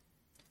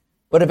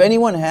 But if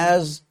anyone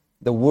has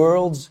the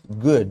world's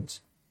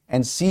goods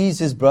and sees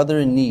his brother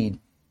in need,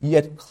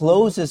 yet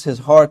closes his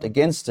heart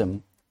against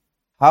him,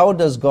 how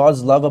does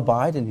God's love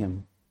abide in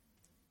him?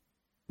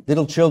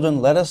 Little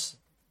children, let us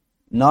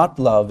not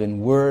love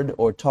in word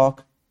or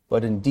talk,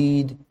 but in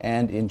deed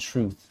and in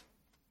truth.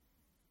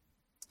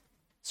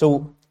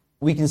 So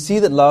we can see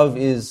that love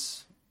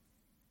is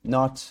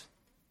not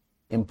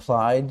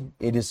implied.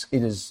 It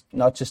is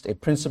not just a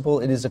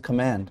principle, it is a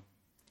command.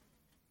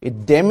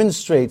 It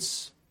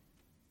demonstrates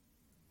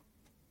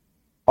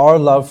our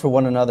love for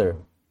one another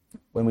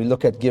when we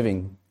look at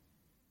giving.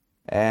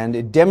 And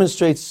it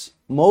demonstrates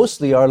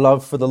mostly our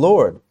love for the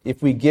Lord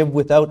if we give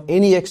without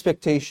any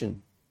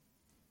expectation,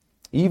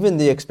 even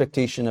the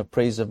expectation of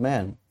praise of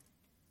man.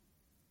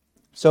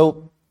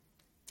 So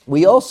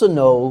we also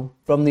know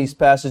from these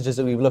passages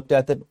that we've looked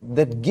at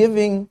that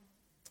giving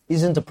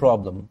isn't a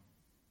problem.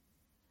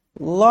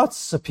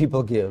 Lots of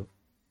people give.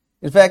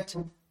 In fact,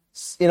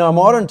 in our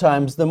modern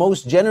times, the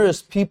most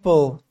generous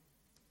people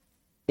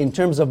in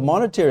terms of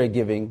monetary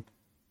giving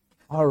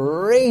are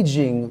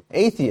raging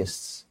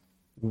atheists,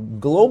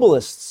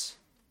 globalists,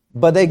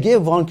 but they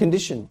give on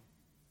condition: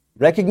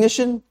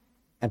 recognition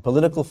and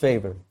political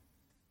favor.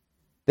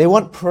 They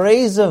want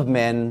praise of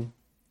men,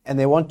 and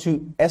they want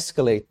to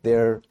escalate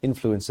their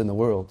influence in the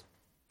world.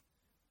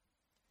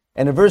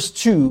 And in verse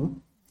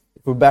 2,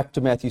 if we're back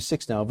to Matthew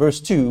 6 now, verse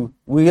 2,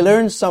 we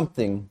learn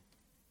something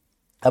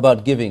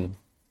about giving.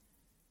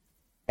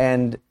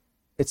 And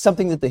it's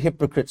something that the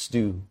hypocrites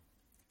do.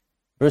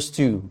 Verse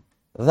 2,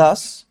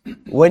 thus,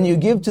 when you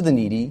give to the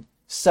needy,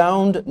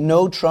 sound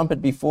no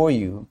trumpet before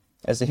you,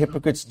 as the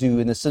hypocrites do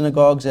in the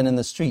synagogues and in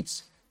the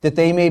streets, that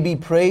they may be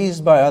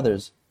praised by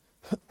others.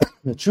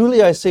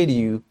 Truly I say to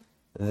you,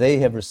 they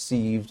have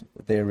received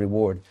their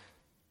reward.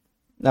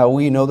 Now,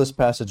 we know this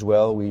passage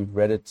well. We've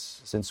read it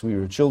since we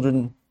were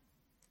children.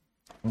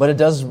 But it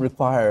does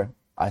require,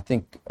 I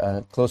think,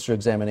 a closer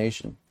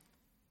examination.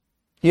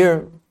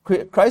 Here,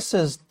 Christ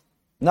says,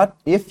 not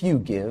if you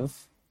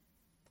give,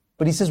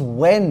 but He says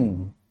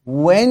when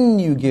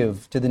you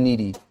give to the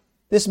needy.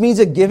 This means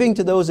that giving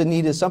to those in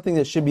need is something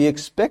that should be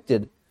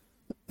expected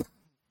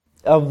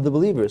of the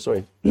believer.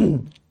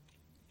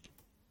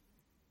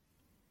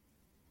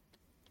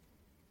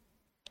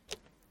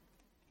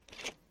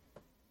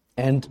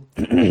 And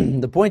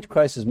the point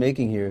Christ is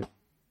making here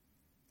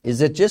is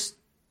that just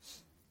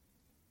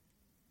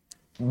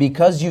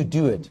because you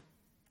do it,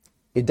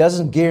 it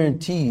doesn't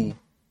guarantee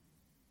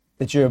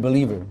that you're a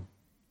believer.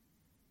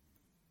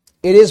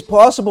 It is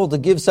possible to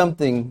give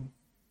something,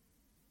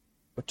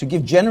 or to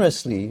give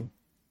generously,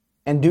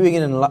 and doing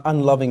it in an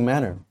unloving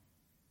manner.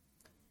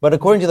 But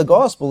according to the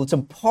gospel, it's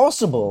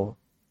impossible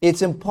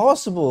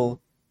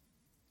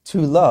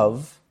to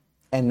love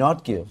and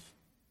not give.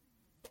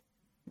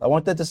 I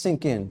want that to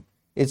sink in.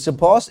 It's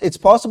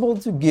possible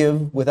to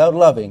give without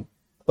loving,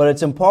 but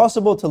it's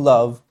impossible to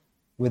love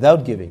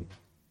without giving.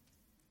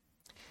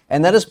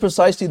 And that is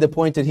precisely the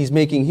point that he's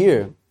making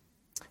here.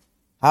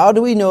 How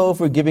do we know if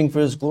we're giving for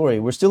His glory?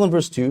 We're still in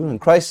verse 2,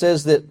 and Christ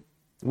says that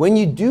when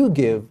you do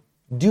give,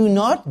 do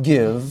not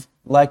give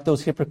like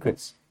those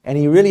hypocrites. And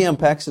he really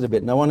unpacks it a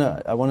bit, and I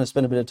want to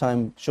spend a bit of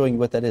time showing you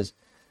what that is.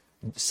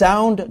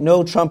 Sound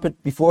no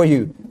trumpet before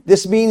you.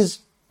 This means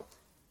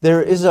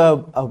there is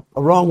a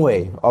wrong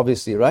way,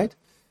 obviously, right?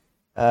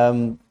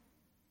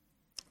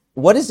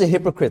 What is a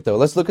hypocrite, though?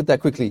 Let's look at that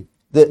quickly.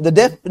 The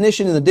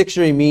definition in the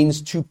dictionary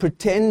means to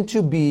pretend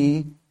to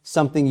be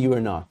something you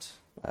are not.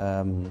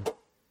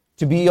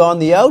 To be on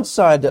the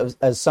outside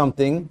as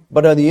something,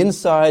 but on the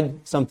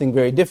inside, something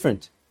very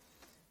different.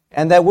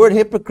 And that word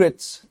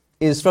hypocrite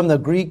is from the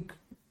Greek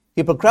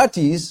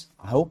Hippocrates.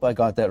 I hope I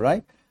got that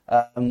right.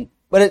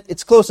 But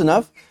it's close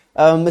enough.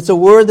 It's a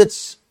word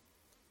that's,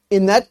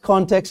 in that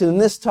context and in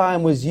this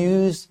time, was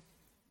used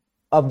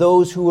of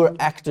those who were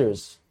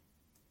actors.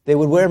 They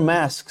would wear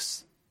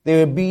masks.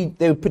 They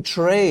would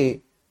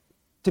portray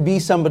to be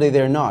somebody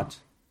they're not.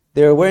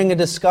 They're wearing a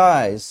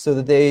disguise so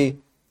that they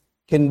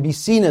can be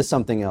seen as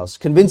something else,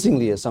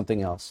 convincingly as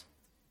something else.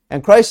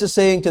 And Christ is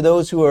saying to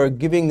those who are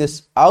giving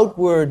this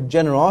outward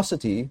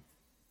generosity,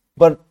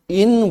 but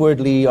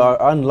inwardly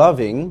are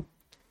unloving,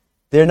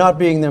 they're not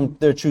being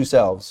their true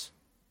selves.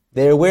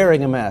 They're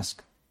wearing a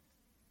mask.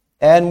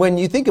 And when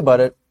you think about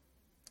it,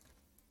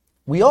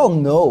 we all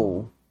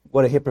know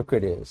what a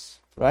hypocrite is,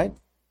 right?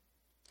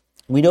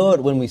 We know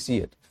it when we see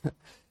it.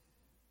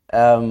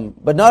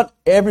 But not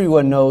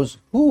everyone knows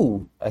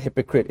who a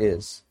hypocrite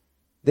is.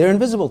 They're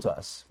invisible to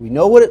us. We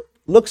know what it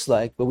looks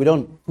like, but we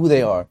don't know who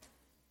they are.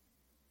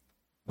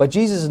 But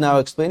Jesus is now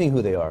explaining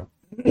who they are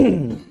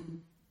in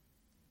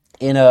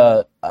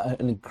an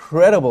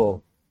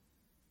incredible,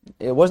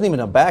 it wasn't even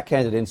a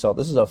backhanded insult.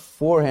 This is a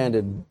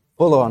forehanded,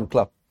 full-on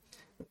club.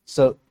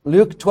 So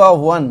Luke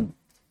 12:1,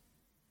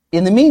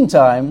 in the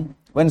meantime,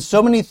 when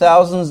so many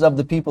thousands of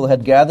the people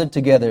had gathered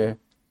together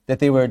that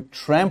they were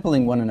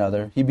trampling one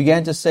another, he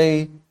began to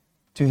say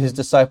to his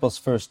disciples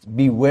first,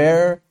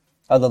 beware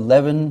of the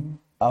leaven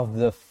of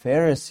the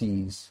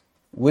Pharisees,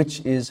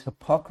 which is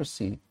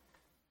hypocrisy.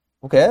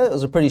 Okay,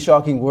 those are pretty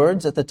shocking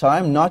words at the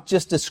time, not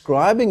just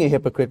describing a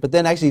hypocrite, but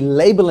then actually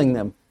labeling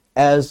them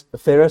as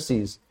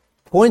Pharisees,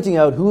 pointing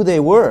out who they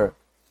were.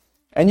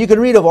 And you can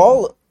read of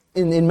all,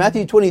 in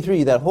Matthew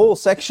 23, that whole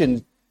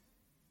section,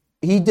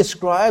 he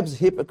describes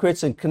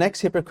hypocrites and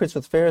connects hypocrites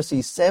with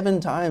Pharisees 7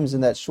 times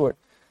in that short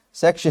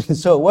section.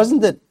 So it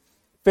wasn't that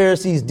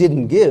Pharisees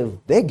didn't give,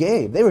 they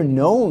gave. They were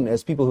known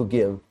as people who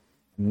give.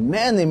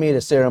 Man, they made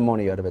a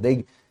ceremony out of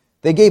it.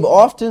 They gave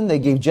often, they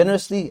gave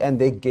generously, and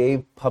they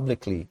gave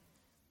publicly.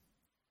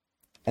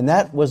 And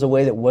that was a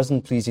way that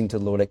wasn't pleasing to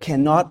the Lord. It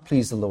cannot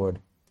please the Lord.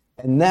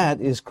 And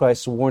that is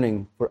Christ's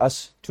warning for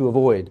us to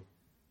avoid.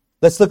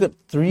 Let's look at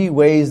 3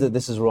 ways that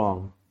this is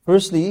wrong.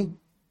 Firstly,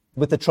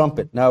 with the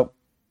trumpet. Now,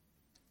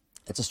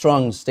 it's a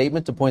strong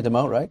statement to point them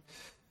out, right?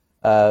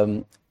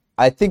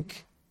 I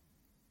think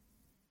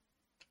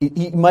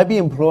he might be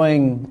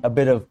employing a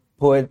bit of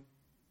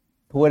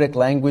poetic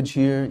language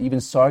here, even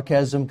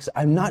sarcasm, because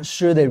I'm not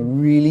sure they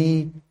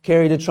really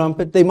carried a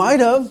trumpet. They might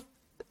have.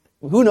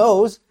 Who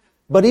knows?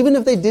 But even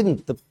if they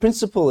didn't, the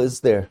principle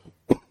is there,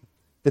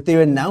 that they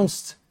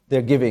announced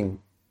their giving,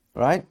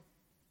 right?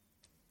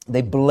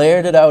 They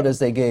blared it out as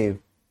they gave.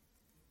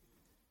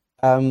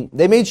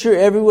 They made sure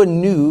everyone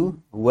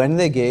knew when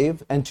they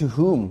gave and to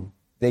whom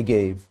they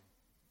gave.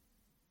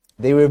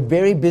 They were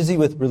very busy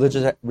with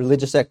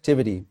religious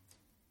activity,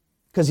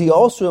 because he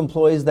also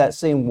employs that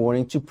same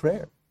warning to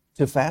prayer,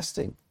 to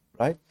fasting,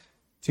 right?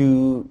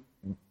 To,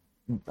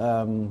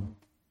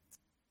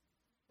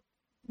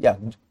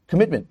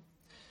 commitment.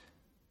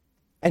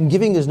 And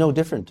giving is no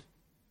different.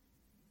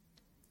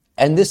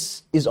 And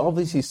this is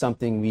obviously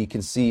something we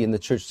can see in the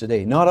church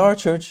today. Not our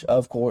church,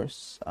 of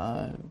course.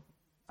 I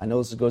know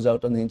this goes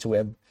out on the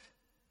interweb.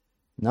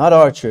 Not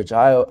our church.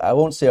 I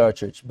won't say our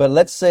church. But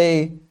let's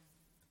say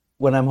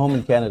when I'm home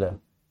in Canada,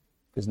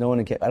 because no one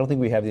in Canada, I don't think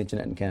we have the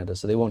internet in Canada,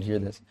 so they won't hear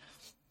this.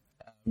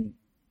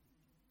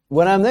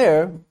 When I'm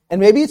there,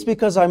 and maybe it's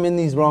because I'm in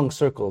these wrong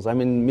circles.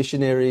 I'm in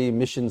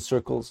mission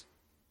circles.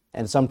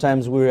 And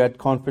sometimes we're at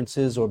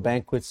conferences or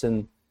banquets,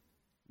 and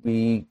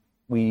we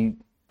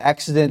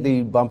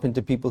accidentally bump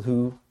into people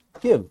who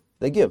give.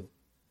 They give.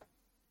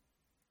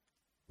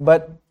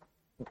 But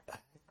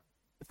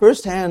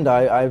firsthand,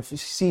 I've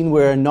seen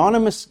where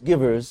anonymous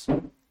givers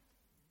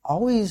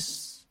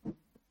always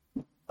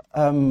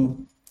are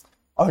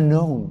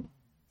known.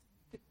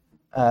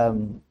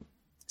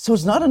 So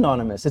it's not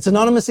anonymous. It's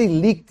anonymously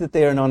leaked that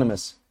they are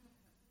anonymous,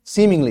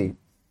 seemingly.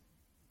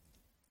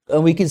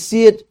 And we can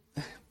see it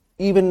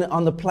even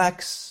on the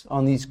plaques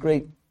on these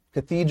great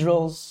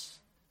cathedrals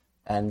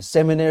and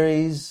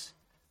seminaries,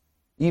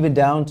 even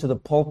down to the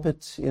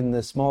pulpit in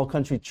the small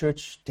country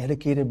church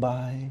dedicated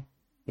by,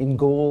 in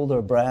gold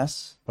or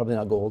brass, probably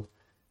not gold,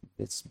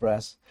 it's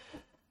brass.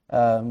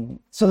 So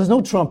there's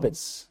no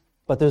trumpets,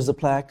 but there's the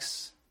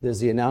plaques, there's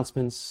the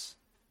announcements,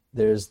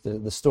 there's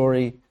the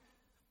story.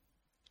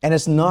 And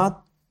it's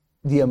not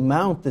the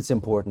amount that's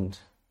important,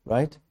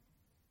 right?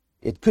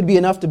 It could be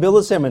enough to build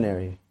a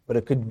seminary, but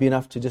it could be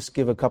enough to just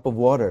give a cup of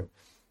water.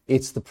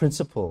 It's the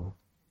principle.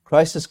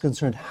 Christ is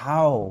concerned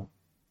how,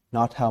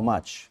 not how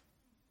much.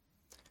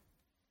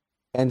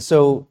 And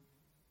so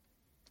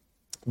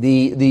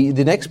the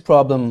next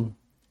problem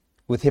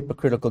with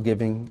hypocritical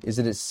giving is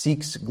that it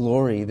seeks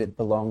glory that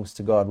belongs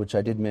to God, which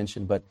I did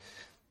mention, but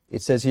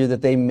it says here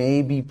that they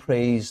may be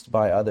praised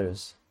by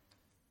others.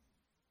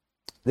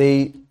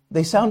 They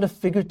sound a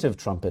figurative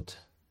trumpet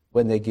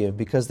when they give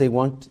because they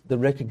want the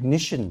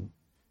recognition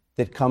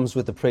that comes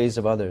with the praise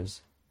of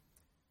others.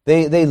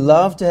 They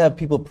love to have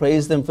people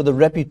praise them for the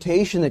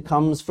reputation that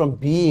comes from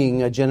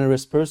being a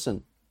generous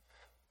person.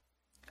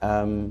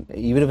 Even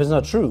if it's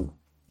not true.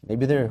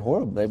 Maybe they're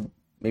horrible.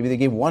 Maybe they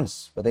gave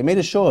once, but they made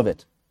a show of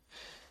it.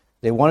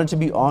 They wanted to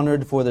be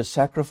honored for their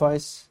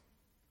sacrifice,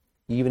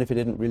 even if it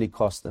didn't really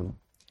cost them.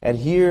 And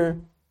here,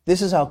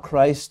 this is how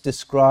Christ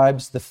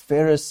describes the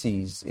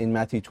Pharisees in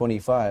Matthew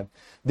 25.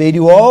 They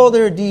do all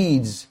their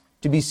deeds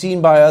to be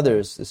seen by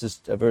others. This is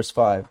verse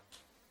 5.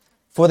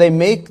 For they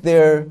make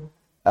their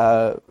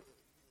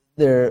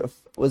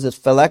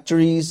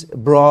phylacteries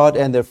broad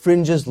and their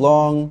fringes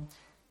long,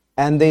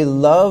 and they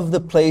love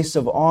the place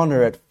of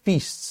honor at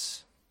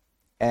feasts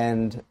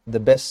and the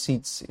best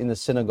seats in the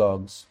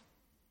synagogues.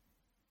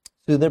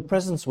 So their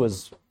presence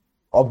was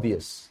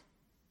obvious.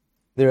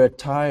 Their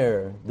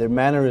attire, their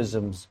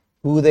mannerisms,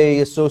 who they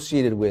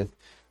associated with,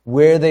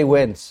 where they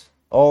went,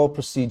 all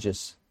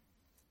prestigious.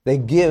 They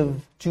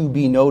give to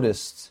be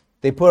noticed.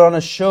 They put on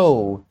a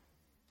show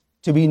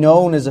to be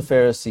known as a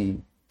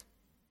Pharisee.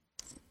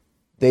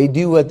 They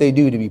do what they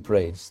do to be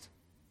praised.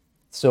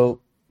 So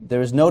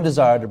there is no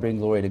desire to bring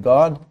glory to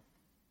God,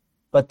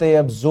 but they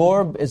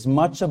absorb as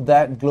much of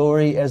that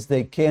glory as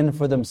they can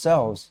for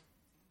themselves.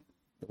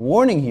 The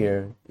warning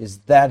here is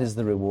that is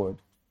the reward.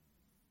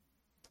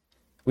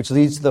 Which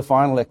leads to the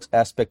final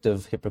aspect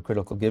of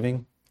hypocritical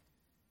giving.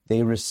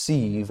 They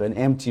receive an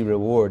empty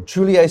reward.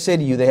 Truly I say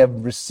to you, they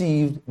have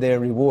received their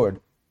reward.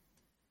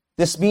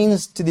 This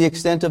means to the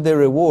extent of their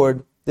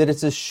reward that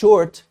it's as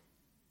short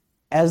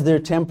as their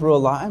temporal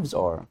lives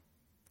are.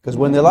 Because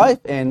when their life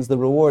ends, the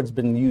reward's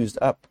been used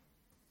up.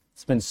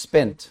 It's been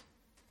spent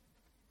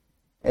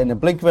in a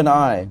blink of an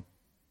eye.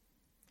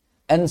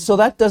 And so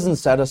that doesn't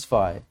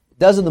satisfy. It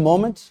does in the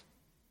moment.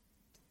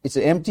 It's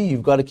empty.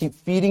 You've got to keep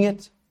feeding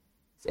it.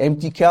 It's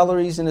empty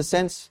calories in a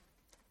sense.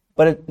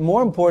 But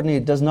more importantly,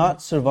 it does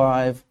not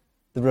survive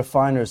the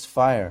refiner's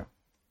fire.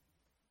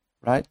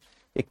 Right?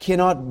 It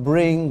cannot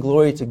bring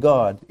glory to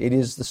God. It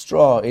is the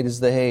straw, it is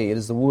the hay, it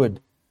is the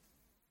wood.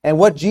 And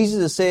what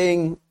Jesus is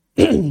saying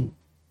is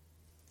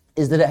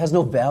that it has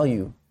no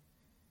value.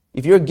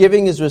 If your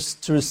giving is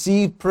to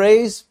receive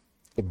praise,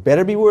 it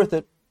better be worth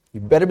it. You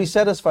better be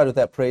satisfied with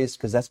that praise,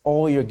 because that's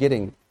all you're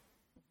getting.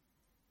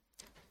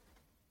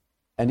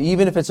 And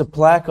even if it's a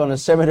plaque on a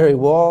cemetery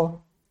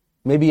wall,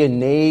 maybe a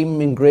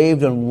name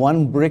engraved on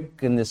one brick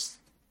in this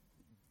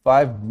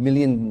 $5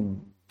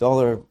 million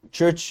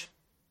church,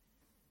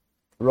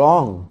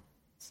 wrong.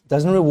 It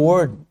doesn't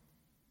reward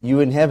you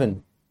in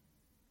heaven.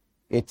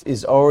 It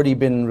has already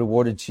been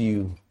rewarded to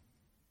you.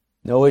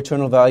 No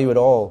eternal value at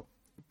all,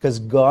 because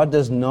God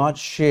does not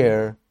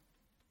share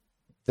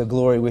the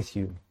glory with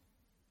you.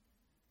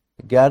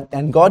 God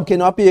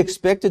cannot be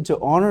expected to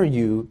honor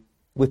you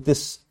with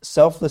this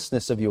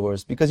selflessness of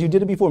yours, because you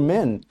did it before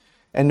men.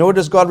 And nor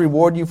does God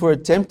reward you for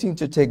attempting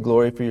to take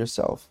glory for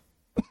yourself.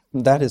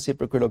 That is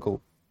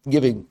hypocritical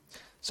giving.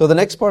 So the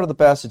next part of the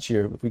passage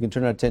here, if we can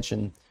turn our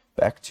attention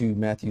back to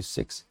Matthew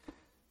 6.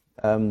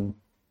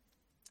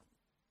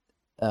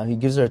 He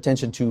gives our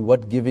attention to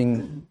what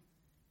giving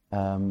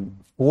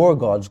for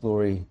God's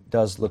glory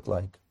does look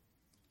like.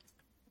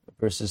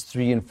 Verses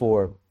 3 and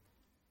 4.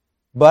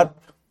 But,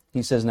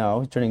 he says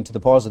now, turning to the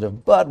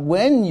positive, but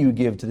when you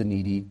give to the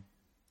needy,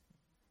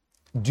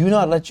 do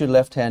not let your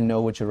left hand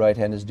know what your right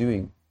hand is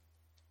doing,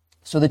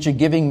 so that your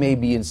giving may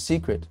be in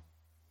secret,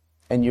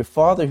 and your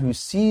Father who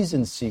sees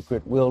in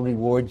secret will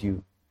reward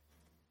you.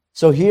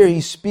 So here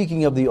he's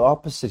speaking of the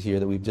opposite here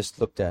that we've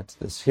just looked at,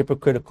 this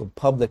hypocritical,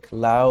 public,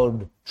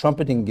 loud,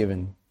 trumpeting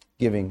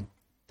giving,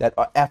 that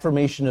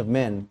affirmation of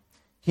men.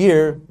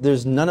 Here,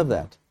 there's none of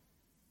that,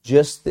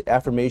 just the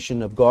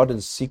affirmation of God in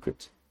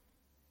secret.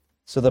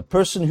 So the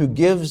person who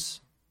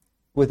gives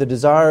with a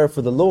desire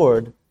for the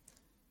Lord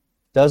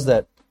does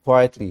that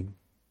quietly.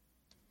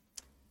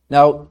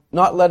 Now,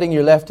 not letting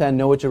your left hand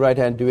know what your right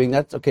hand is doing,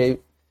 that's okay.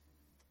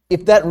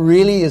 If that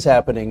really is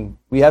happening,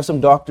 we have some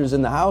doctors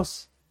in the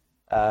house.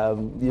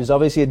 There's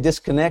obviously a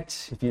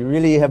disconnect. If you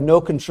really have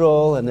no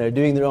control and they're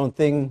doing their own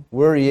thing,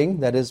 worrying,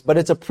 that is. But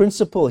it's a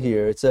principle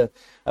here. It's a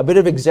bit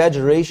of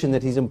exaggeration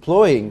that he's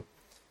employing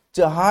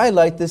to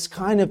highlight this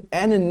kind of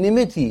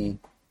anonymity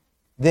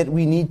that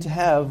we need to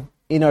have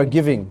in our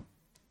giving.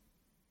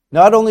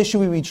 Not only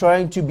should we be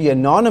trying to be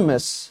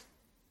anonymous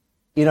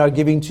in our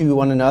giving to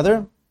one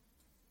another,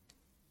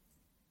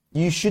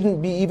 you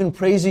shouldn't be even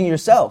praising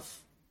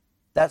yourself.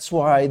 That's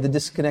why the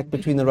disconnect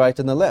between the right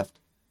and the left.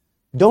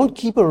 Don't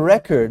keep a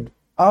record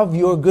of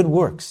your good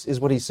works, is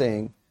what he's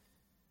saying.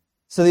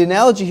 So the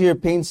analogy here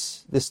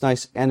paints this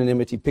nice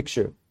anonymity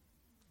picture.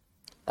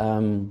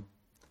 So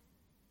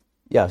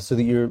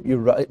that your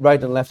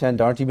right and left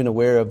hand aren't even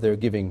aware of their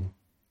giving.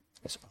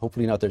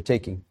 Hopefully not their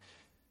taking.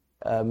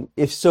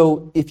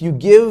 If you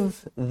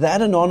give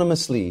that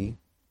anonymously,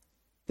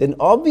 then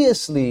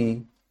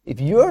obviously, if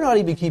you're not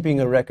even keeping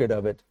a record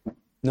of it,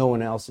 no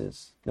one else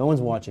is. No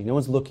one's watching, no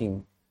one's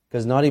looking,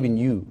 because not even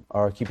you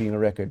are keeping a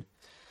record.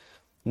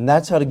 And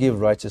that's how to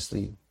give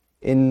righteously.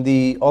 In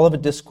the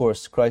Olivet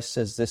Discourse, Christ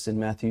says this in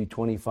Matthew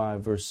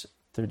 25, verse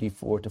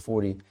 34 to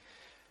 40.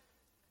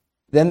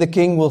 Then the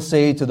king will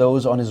say to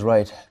those on his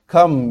right,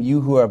 "Come,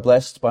 you who are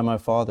blessed by my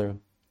Father,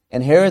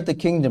 inherit the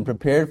kingdom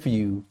prepared for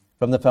you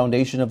from the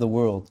foundation of the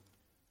world.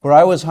 For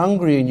I was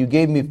hungry, and you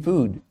gave me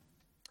food.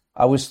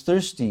 I was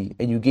thirsty,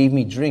 and you gave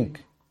me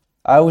drink.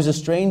 I was a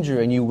stranger,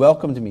 and you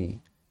welcomed me.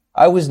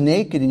 I was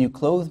naked, and you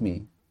clothed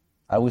me.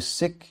 I was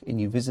sick,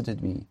 and you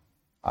visited me.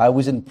 I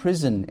was in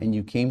prison, and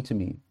you came to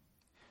me.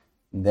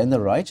 And then the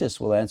righteous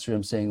will answer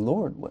him, saying,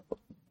 Lord,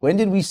 when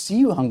did we see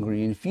you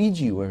hungry and feed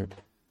you, or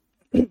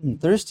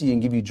thirsty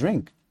and give you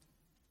drink?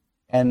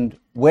 And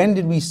when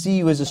did we see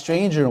you as a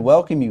stranger and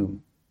welcome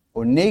you,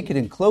 or naked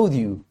and clothe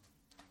you?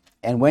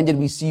 And when did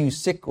we see you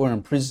sick or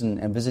in prison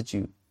and visit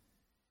you?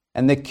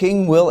 And the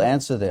king will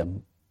answer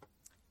them.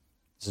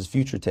 This is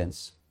future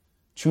tense.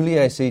 Truly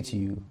I say to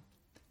you,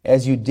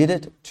 as you did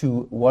it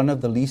to one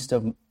of the least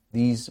of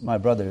these my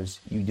brothers,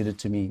 you did it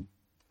to me.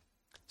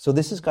 So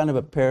this is kind of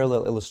a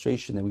parallel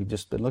illustration that we've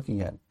just been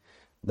looking at.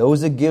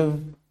 Those that give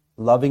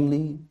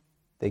lovingly,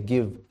 they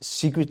give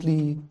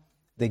secretly,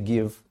 they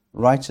give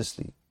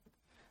righteously.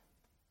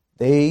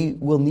 They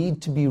will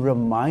need to be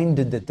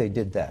reminded that they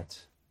did that.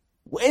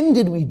 When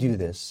did we do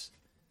this?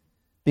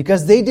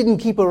 Because they didn't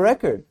keep a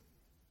record,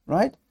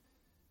 right?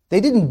 They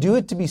didn't do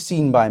it to be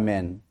seen by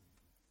men,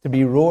 to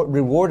be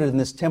rewarded in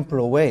this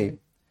temporal way,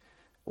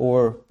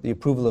 or the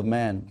approval of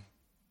man.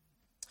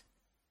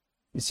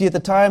 You see, at the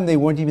time, they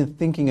weren't even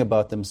thinking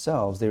about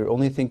themselves. They were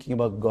only thinking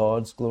about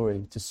God's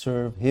glory, to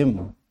serve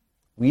Him.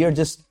 We are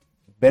just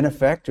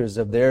benefactors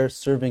of their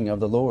serving of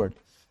the Lord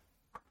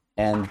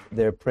and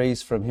their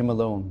praise from Him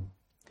alone.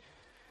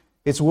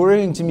 It's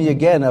worrying to me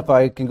again, if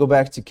I can go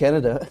back to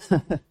Canada.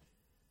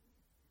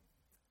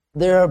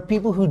 There are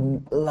people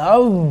who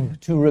love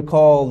to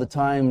recall the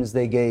times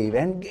they gave,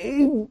 and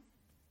gave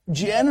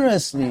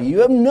generously. You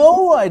have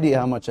no idea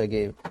how much I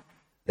gave,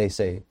 they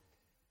say.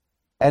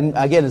 And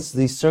again, it's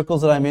these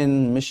circles that I'm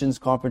in, missions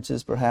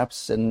conferences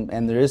perhaps, and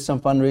there is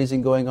some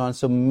fundraising going on.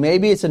 So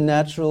maybe it's a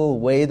natural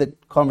way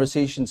that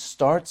conversation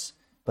starts,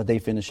 but they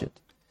finish it.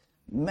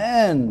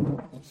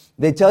 Man,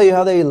 they tell you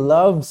how they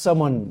loved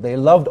someone. They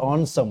loved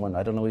on someone.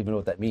 I don't even know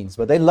what that means,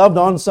 but they loved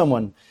on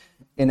someone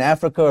in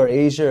Africa or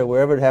Asia or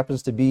wherever it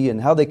happens to be,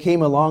 and how they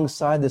came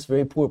alongside this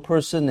very poor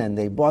person and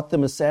they bought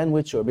them a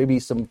sandwich or maybe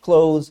some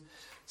clothes,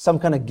 some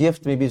kind of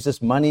gift, maybe it's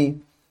just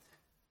money.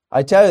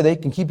 I tell you, they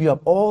can keep you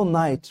up all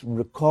night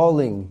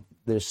recalling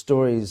their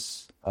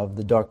stories of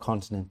the Dark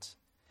Continent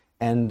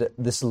and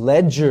this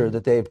ledger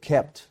that they've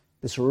kept,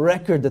 this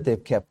record that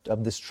they've kept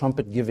of this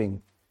trumpet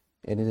giving,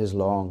 and it is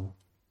long.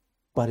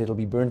 But it'll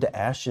be burned to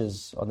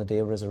ashes on the day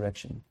of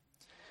resurrection.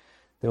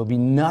 There will be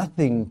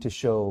nothing to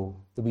show.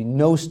 There will be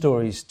no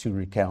stories to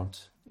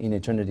recount in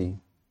eternity.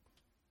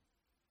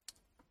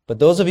 But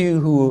those of you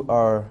who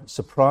are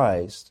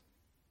surprised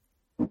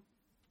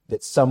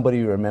that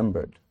somebody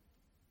remembered,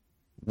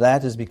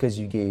 that is because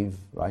you gave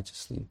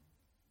righteously.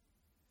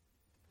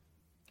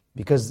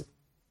 Because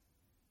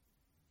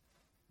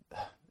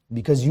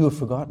you have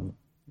forgotten,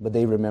 but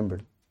they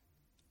remembered.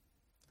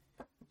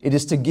 It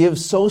is to give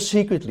so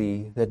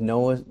secretly that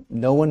no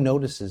one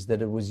notices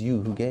that it was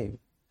you who gave.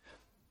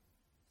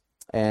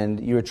 And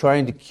you're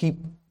trying to keep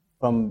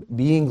from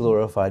being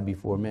glorified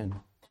before men,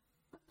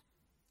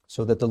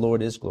 so that the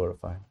Lord is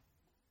glorified.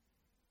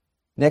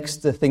 Next,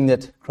 the thing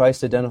that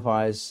Christ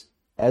identifies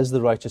as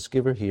the righteous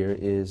giver here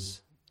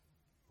is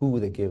who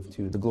they give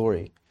to, the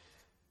glory.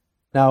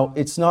 Now,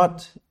 it's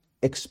not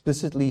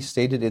explicitly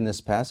stated in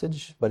this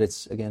passage, but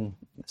it's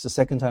the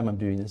second time I'm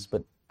doing this,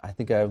 but I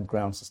think I have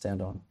grounds to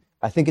stand on.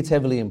 I think it's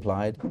heavily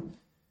implied,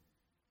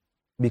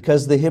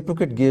 because the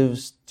hypocrite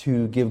gives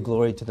to give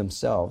glory to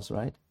themselves,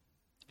 right?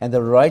 And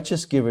the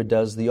righteous giver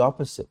does the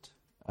opposite.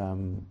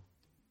 Then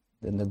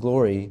the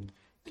glory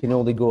can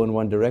only go in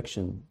one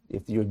direction.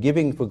 If you're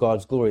giving for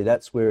God's glory,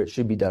 that's where it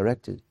should be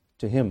directed,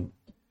 to Him.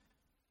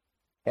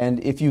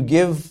 And if you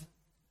give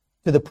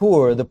to the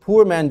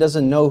poor man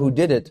doesn't know who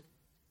did it.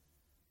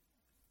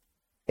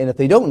 And if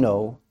they don't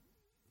know,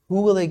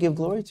 who will they give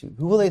glory to?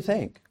 Who will they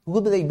thank? Who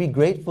will they be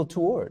grateful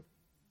toward?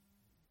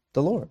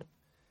 The Lord.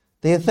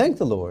 They thank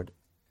the Lord.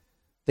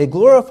 They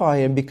glorify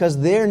Him because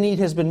their need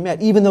has been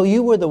met, even though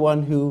you were the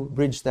one who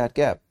bridged that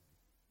gap.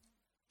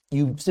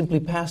 You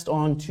simply passed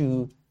on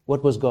to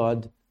what was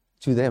God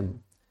to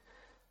them.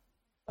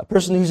 A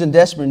person who's in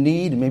desperate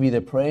need, maybe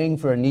they're praying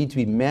for a need to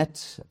be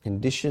met, a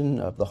condition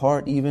of the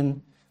heart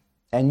even,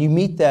 and you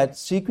meet that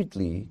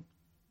secretly,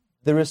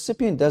 the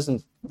recipient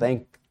doesn't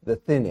thank the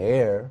thin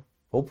air,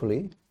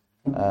 hopefully.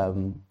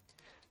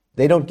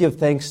 They don't give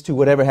thanks to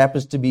whatever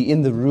happens to be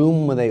in the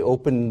room when they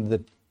open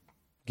the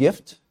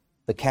gift,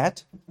 the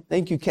cat.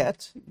 Thank you,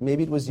 cat.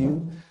 Maybe it was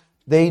you.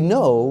 They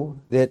know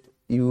that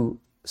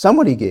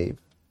somebody gave,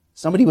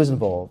 somebody was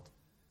involved,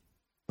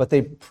 but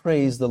they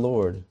praise the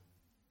Lord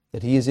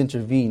that He has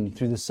intervened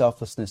through the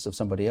selflessness of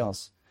somebody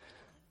else.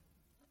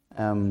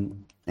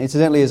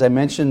 Incidentally, as I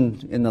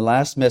mentioned in the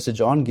last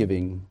message on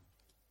giving,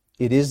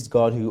 it is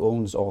God who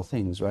owns all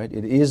things, right?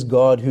 It is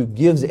God who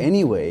gives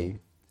anyway,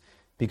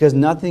 because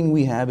nothing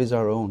we have is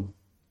our own.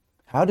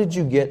 How did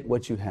you get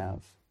what you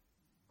have?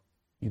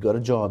 You got a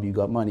job, you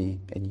got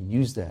money, and you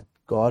used that.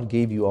 God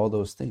gave you all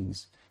those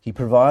things. He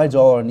provides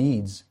all our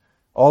needs,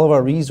 all of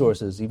our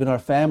resources, even our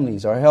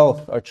families, our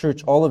health, our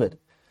church, all of it.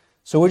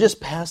 So we're just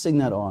passing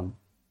that on.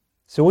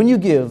 So when you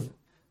give,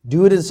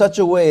 do it in such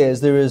a way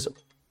as there is...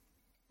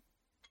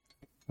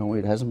 Oh,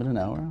 wait, it hasn't been an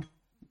hour?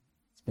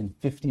 It's been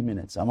 50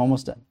 minutes. I'm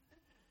almost done.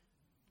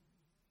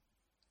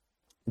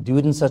 Do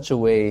it in such a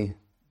way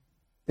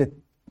that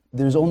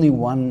there's only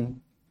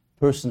one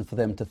person for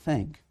them to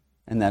thank,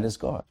 and that is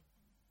God.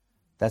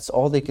 That's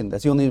all they can.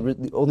 That's the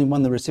only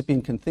one the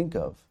recipient can think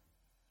of.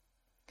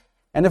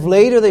 And if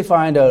later they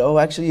find out, oh,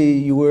 actually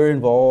you were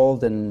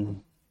involved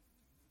and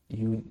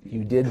you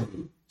did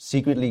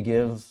secretly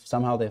give,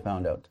 somehow they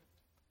found out.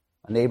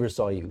 A neighbor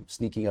saw you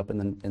sneaking up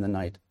in the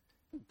night,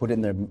 put it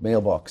in their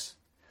mailbox.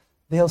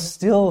 They'll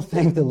still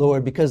thank the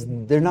Lord because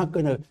they're not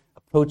going to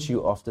approach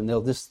you often.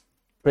 They'll just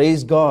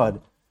praise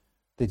God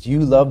that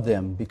you love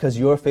them because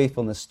your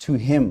faithfulness to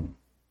Him.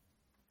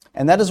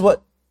 And that is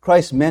what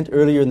Christ meant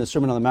earlier in the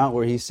Sermon on the Mount,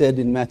 where He said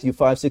in Matthew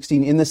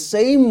 5:16, in the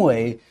same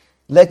way,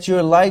 let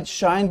your light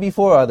shine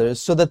before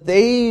others so that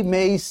they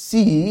may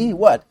see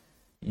what?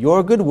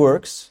 Your good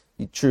works,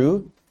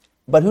 true.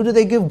 But who do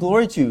they give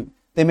glory to?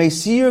 They may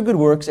see your good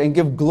works and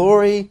give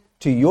glory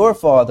to your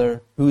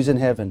Father who's in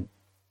heaven.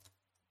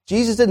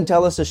 Jesus didn't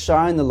tell us to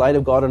shine the light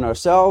of God on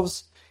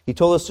ourselves. He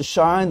told us to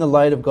shine the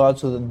light of God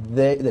so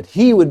that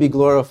He would be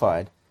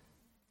glorified.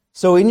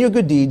 So in your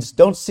good deeds,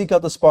 don't seek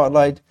out the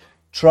spotlight.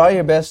 Try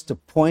your best to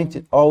point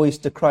it always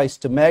to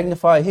Christ, to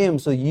magnify Him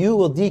so you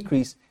will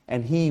decrease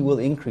and He will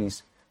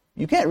increase.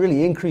 You can't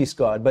really increase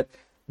God, but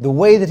the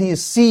way that He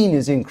is seen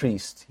is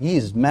increased. He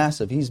is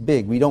massive. He's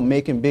big. We don't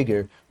make Him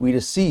bigger. We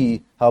just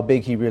see how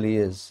big He really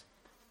is.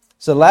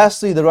 So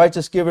lastly, the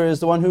righteous giver is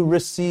the one who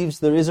receives.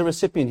 There is a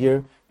recipient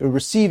here, a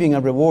receiving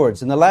of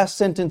rewards. In the last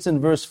sentence in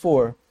verse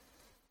 4,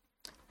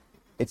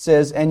 it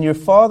says, and your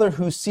Father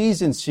who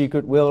sees in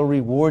secret will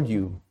reward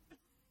you.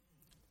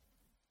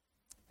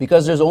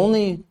 Because there's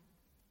only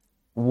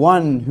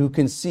one who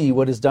can see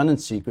what is done in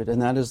secret,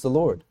 and that is the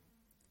Lord.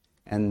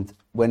 And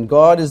when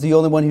God is the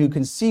only one who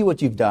can see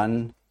what you've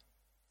done,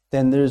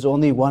 then there's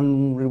only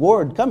one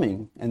reward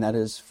coming, and that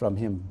is from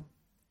Him.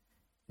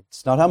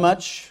 It's not how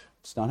much,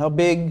 it's not how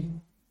big,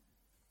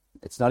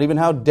 it's not even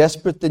how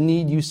desperate the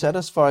need you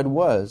satisfied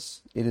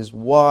was. It is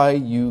why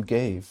you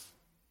gave.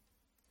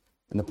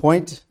 And the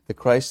point that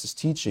Christ is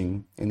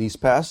teaching in these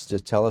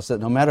passages tell us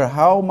that no matter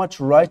how much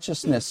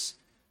righteousness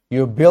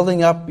you're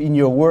building up in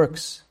your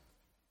works,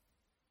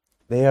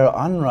 they are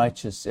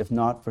unrighteous if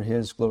not for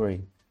His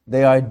glory.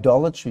 They are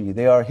idolatry.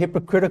 They are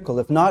hypocritical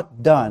if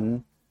not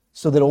done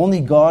so that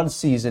only God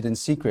sees it in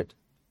secret.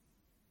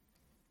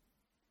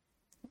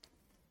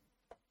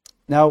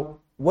 Now,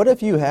 what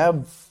if you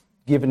have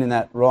given in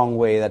that wrong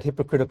way, that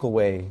hypocritical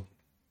way,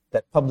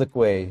 that public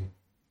way,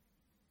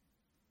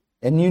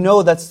 and you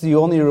know that's the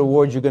only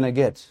reward you're going to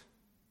get?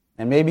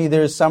 And maybe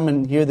there's some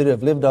in here that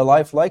have lived a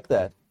life like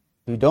that,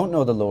 who don't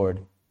know the Lord.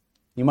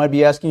 You might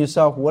be asking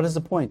yourself, what is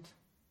the point?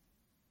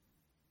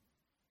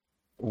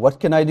 What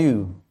can I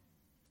do?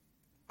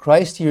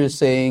 Christ here is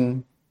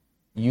saying,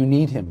 you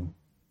need Him.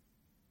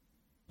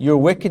 Your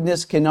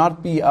wickedness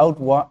cannot be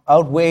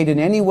outweighed in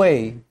any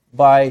way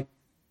by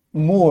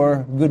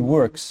more good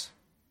works.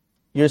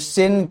 Your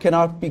sin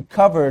cannot be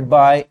covered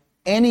by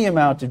any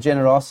amount of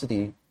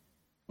generosity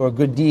or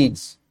good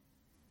deeds.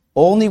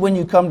 Only when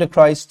you come to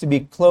Christ to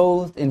be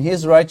clothed in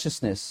His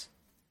righteousness,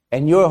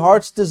 and your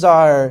heart's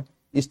desire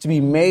is to be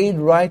made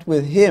right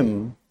with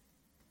Him,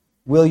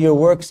 will your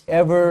works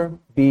ever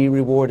be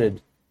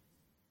rewarded.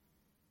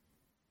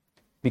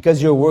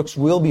 Because your works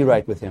will be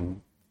right with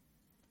Him.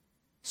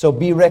 So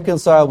be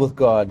reconciled with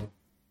God.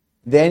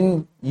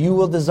 Then you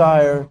will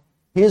desire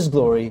His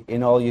glory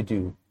in all you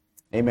do.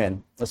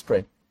 Amen. Let's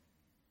pray.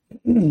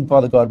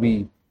 Father God,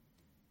 we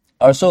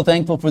are so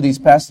thankful for these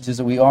passages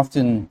that we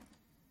often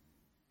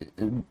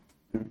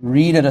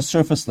read at a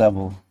surface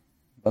level.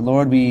 But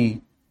Lord,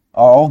 we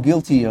are all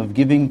guilty of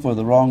giving for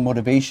the wrong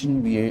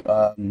motivation. We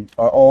are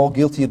all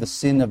guilty of the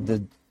sin of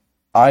the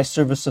eye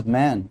service of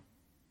man.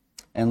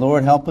 And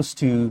Lord, help us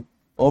to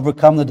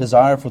overcome the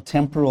desire for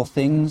temporal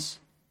things,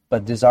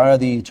 but desire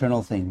the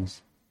eternal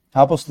things.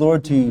 Help us,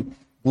 Lord, to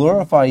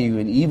glorify You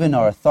in even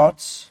our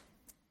thoughts,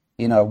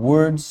 in our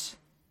words,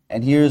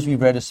 and here, as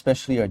we've read,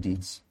 especially our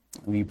deeds.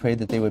 We pray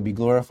that they would be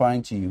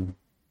glorifying to You.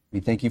 We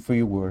thank You for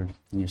Your word.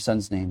 In Your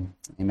Son's name,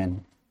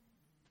 amen.